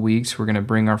couple weeks. We're gonna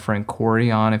bring our friend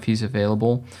Corey on if he's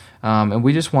available, and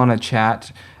we just want to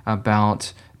chat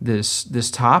about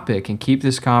this topic and keep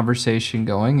this conversation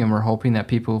going. And we're hoping that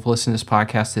people who've listened to this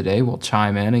podcast today will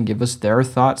chime in and give us their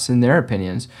thoughts and their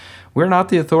opinions. We're not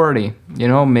the authority.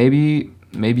 Maybe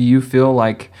you feel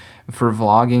like for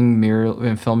vlogging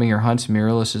and filming your hunts,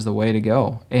 mirrorless is the way to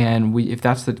go. And if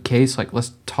that's the case, like,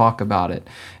 let's talk about it.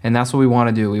 And that's what we want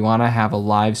to do. We want to have a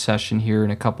live session here in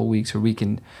a couple weeks where we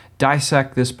can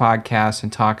dissect this podcast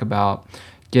and talk about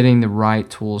getting the right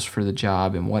tools for the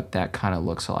job and what that kind of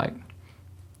looks like.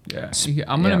 Yeah,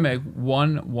 I'm gonna make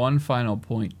one final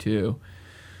point too.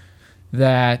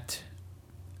 That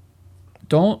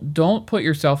don't put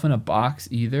yourself in a box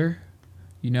either.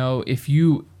 If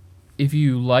you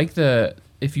like to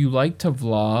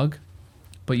vlog,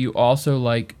 but you also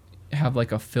have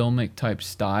like a filmic type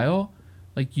style,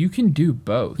 like you can do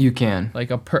both. You can.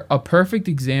 Like a perfect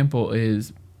example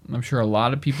is, I'm sure a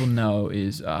lot of people know,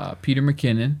 is Peter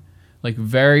McKinnon, like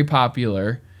very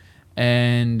popular,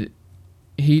 and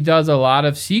he does a lot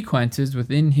of sequences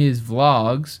within his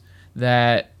vlogs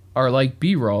that are like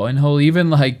B-roll, and he'll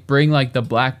even like bring like the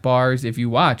black bars. If you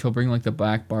watch, he'll bring like the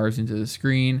black bars into the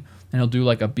screen, and he'll do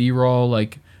like a B-roll,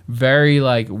 like very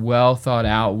like well thought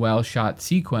out, well shot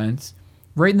sequence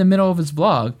right in the middle of his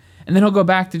vlog, and then he'll go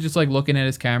back to just like looking at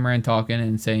his camera and talking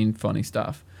and saying funny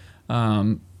stuff.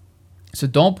 So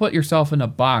don't put yourself in a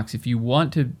box. If you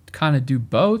want to kind of do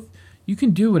both, you can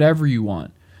do whatever you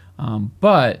want,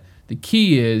 but the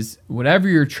key is whatever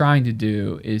you're trying to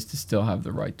do is to still have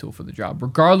the right tool for the job,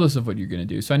 regardless of what you're going to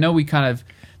do. So I know we kind of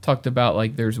talked about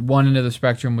like there's one end of the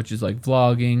spectrum, which is like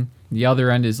vlogging. The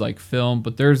other end is like film,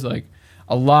 but there's like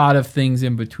a lot of things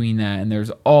in between that. And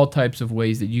there's all types of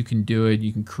ways that you can do it.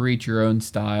 You can create your own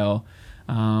style.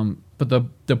 But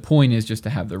the point is just to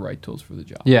have the right tools for the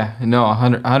job. Yeah, no,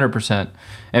 100%.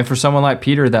 And for someone like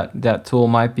Peter, that tool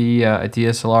might be a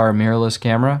DSLR or mirrorless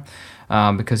camera.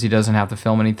 Because he doesn't have to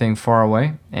film anything far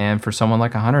away. And for someone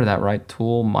like a hunter, that right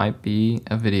tool might be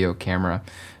a video camera.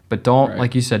 But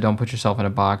like you said, don't put yourself in a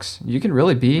box. You can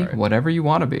really be whatever you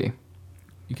want to be.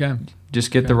 You can. Just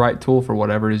get the right tool for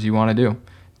whatever it is you want to do.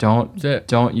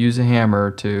 Don't use a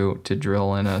hammer to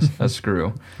drill in a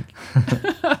screw.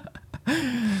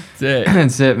 That's it.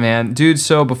 That's it, man. Dude,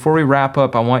 so before we wrap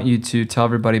up, I want you to tell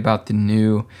everybody about the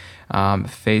new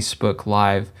Facebook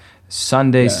Live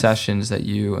Sunday sessions that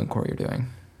you and Corey are doing.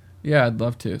 Yeah, I'd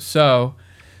love to. So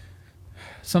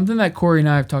something that Corey and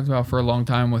I have talked about for a long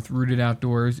time with Rooted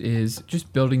Outdoors is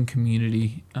just building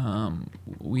community.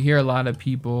 We hear a lot of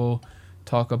people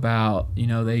talk about,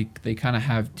 they kind of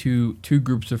have two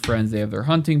groups of friends. They have their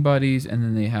hunting buddies, and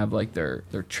then they have like their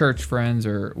church friends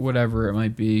or whatever it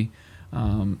might be.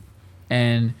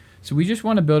 And so we just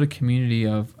want to build a community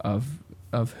of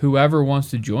whoever wants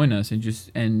to join us,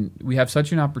 and we have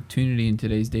such an opportunity in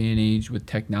today's day and age with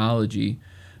technology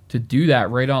to do that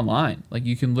right online. Like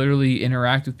you can literally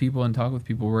interact with people and talk with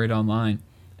people right online.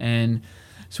 And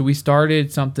so we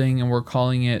started something, and we're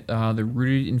calling it the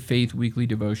Rooted in Faith Weekly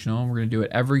Devotional. We're going to do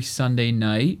it every Sunday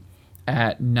night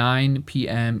at 9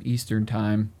 p.m. Eastern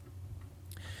Time.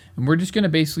 And we're just going to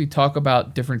basically talk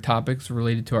about different topics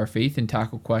related to our faith and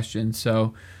tackle questions.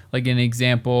 So like an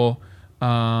example,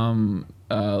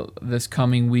 this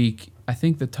coming week, I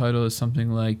think the title is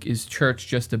something like, is church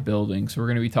just a building? So we're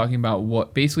going to be talking about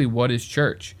what is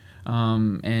church?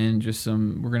 and just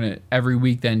we're going to every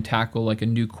week then tackle like a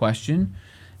new question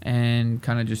and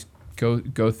kind of just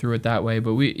go through it that way.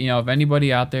 But if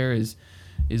anybody out there is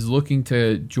looking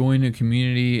to join a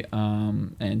community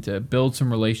and to build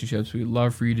some relationships, we'd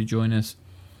love for you to join us.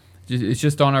 It's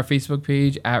just on our Facebook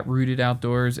page at Rooted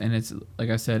Outdoors, and it's, like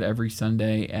I said, every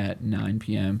Sunday at 9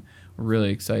 p.m. We're really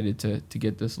excited to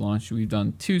get this launched. We've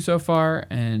done 2 so far,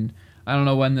 and I don't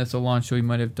know when this will launch, so we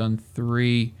might have done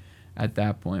 3 at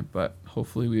that point, but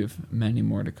hopefully we have many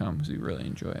more to come because we really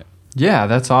enjoy it. Yeah,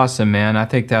 that's awesome, man. I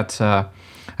think that's a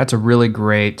really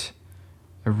great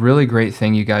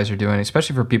thing you guys are doing,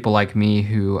 especially for people like me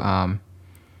who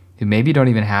maybe don't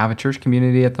even have a church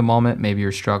community at the moment. Maybe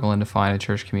you're struggling to find a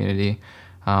church community,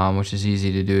 which is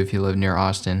easy to do if you live near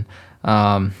Austin.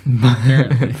 But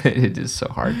it is so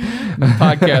hard.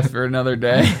 Podcast for another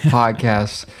day.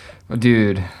 Podcast,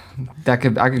 dude. I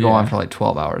could go on for like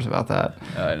 12 hours about that.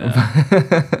 I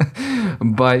know.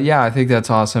 But yeah, I think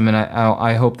that's awesome, and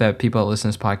I hope that people that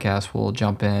listen to this podcast will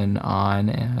jump in on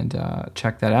and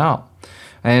check that out.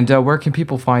 And where can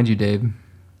people find you, Dave?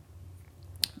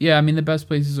 Yeah, I mean, the best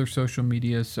places are social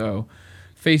media. So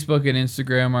Facebook and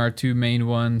Instagram are our 2 main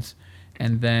ones.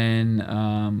 And then,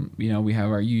 we have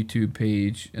our YouTube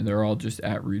page, and they're all just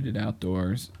at Rooted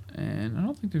Outdoors. And I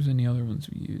don't think there's any other ones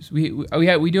we use. We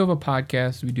do have a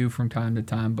podcast we do from time to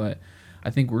time, but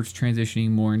I think we're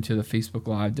transitioning more into the Facebook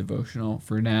Live devotional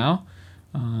for now.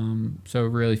 So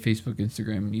really Facebook,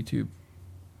 Instagram, and YouTube.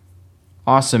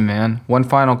 Awesome, man. One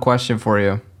final question for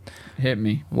you. Hit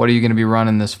me. What are you going to be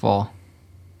running this fall?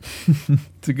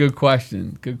 It's a good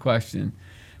question. Good question.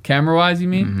 Camera-wise, you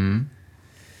mean? Mm-hmm.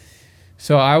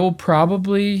 So I will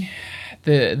probably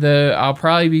I'll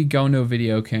probably be going to a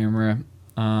video camera.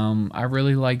 I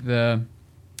really like the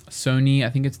Sony. I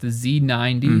think it's the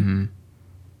Z90.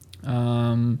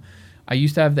 Mm-hmm. I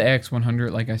used to have the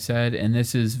AX100, like I said, and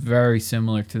this is very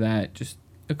similar to that. Just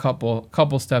a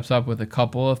couple steps up with a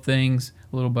couple of things,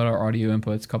 a little better audio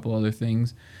inputs, a couple other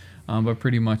things, but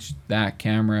pretty much that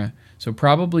camera. So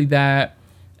probably that,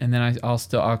 and then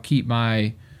I'll keep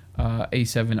my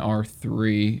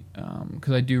A7R3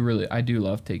 because I do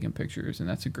love taking pictures, and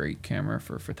that's a great camera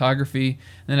for photography.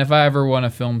 And then if I ever want to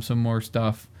film some more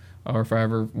stuff, or if I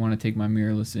ever want to take my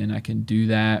mirrorless in, I can do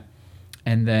that.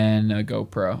 And then a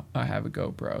GoPro. I have a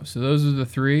GoPro. So those are the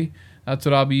 3. That's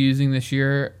what I'll be using this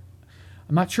year.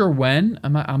 I'm not sure when.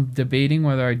 I'm debating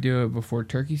whether I do it before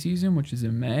turkey season, which is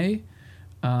in May,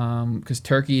 because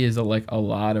turkey is a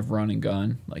lot of run and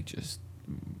gun, like just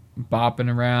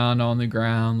bopping around on the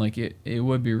ground. Like it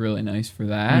would be really nice for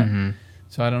that. Mm-hmm.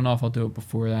 So I don't know if I'll do it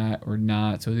before that or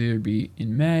not. So it'll either be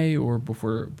in May or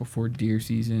before deer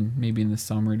season, maybe in the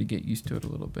summer to get used to it a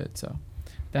little bit. So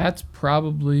that's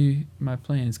probably my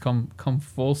plan. It's come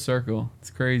full circle. It's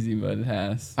crazy, but it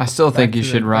has. I still think you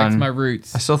should run. Back to my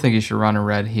roots. I still think you should run a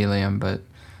red helium, but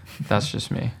that's just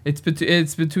me. It's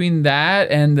between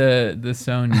that and the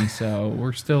Sony, so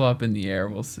we're still up in the air.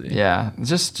 We'll see. Yeah,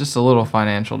 just a little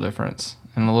financial difference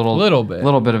and a little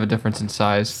bit of a difference in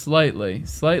size.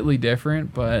 Slightly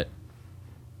different, but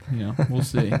we'll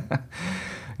see.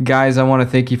 Guys, I want to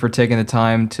thank you for taking the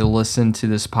time to listen to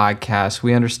this podcast.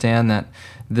 We understand that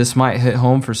this might hit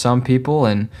home for some people,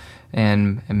 and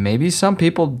maybe some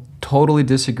people totally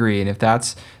disagree. And if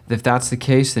that's the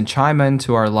case, then chime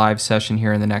into our live session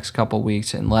here in the next couple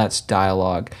weeks, and let's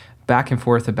dialogue back and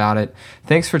forth about it.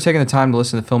 Thanks for taking the time to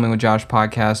listen to the Filming with Josh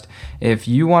podcast. If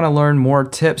you want to learn more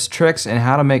tips, tricks, and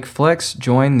how to make flicks,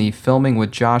 join the Filming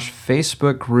with Josh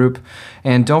Facebook group.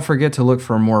 And don't forget to look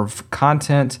for more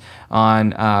content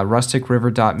on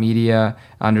rusticriver.media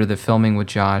under the Filming with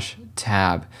Josh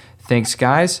tab. Thanks,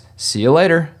 guys. See you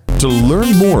later. To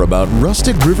learn more about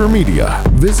Rustic River Media,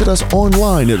 visit us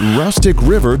online at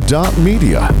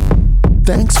rusticriver.media.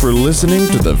 Thanks for listening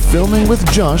to the Filming with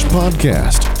Josh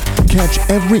podcast. Catch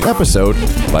every episode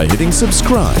by hitting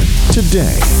subscribe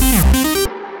today.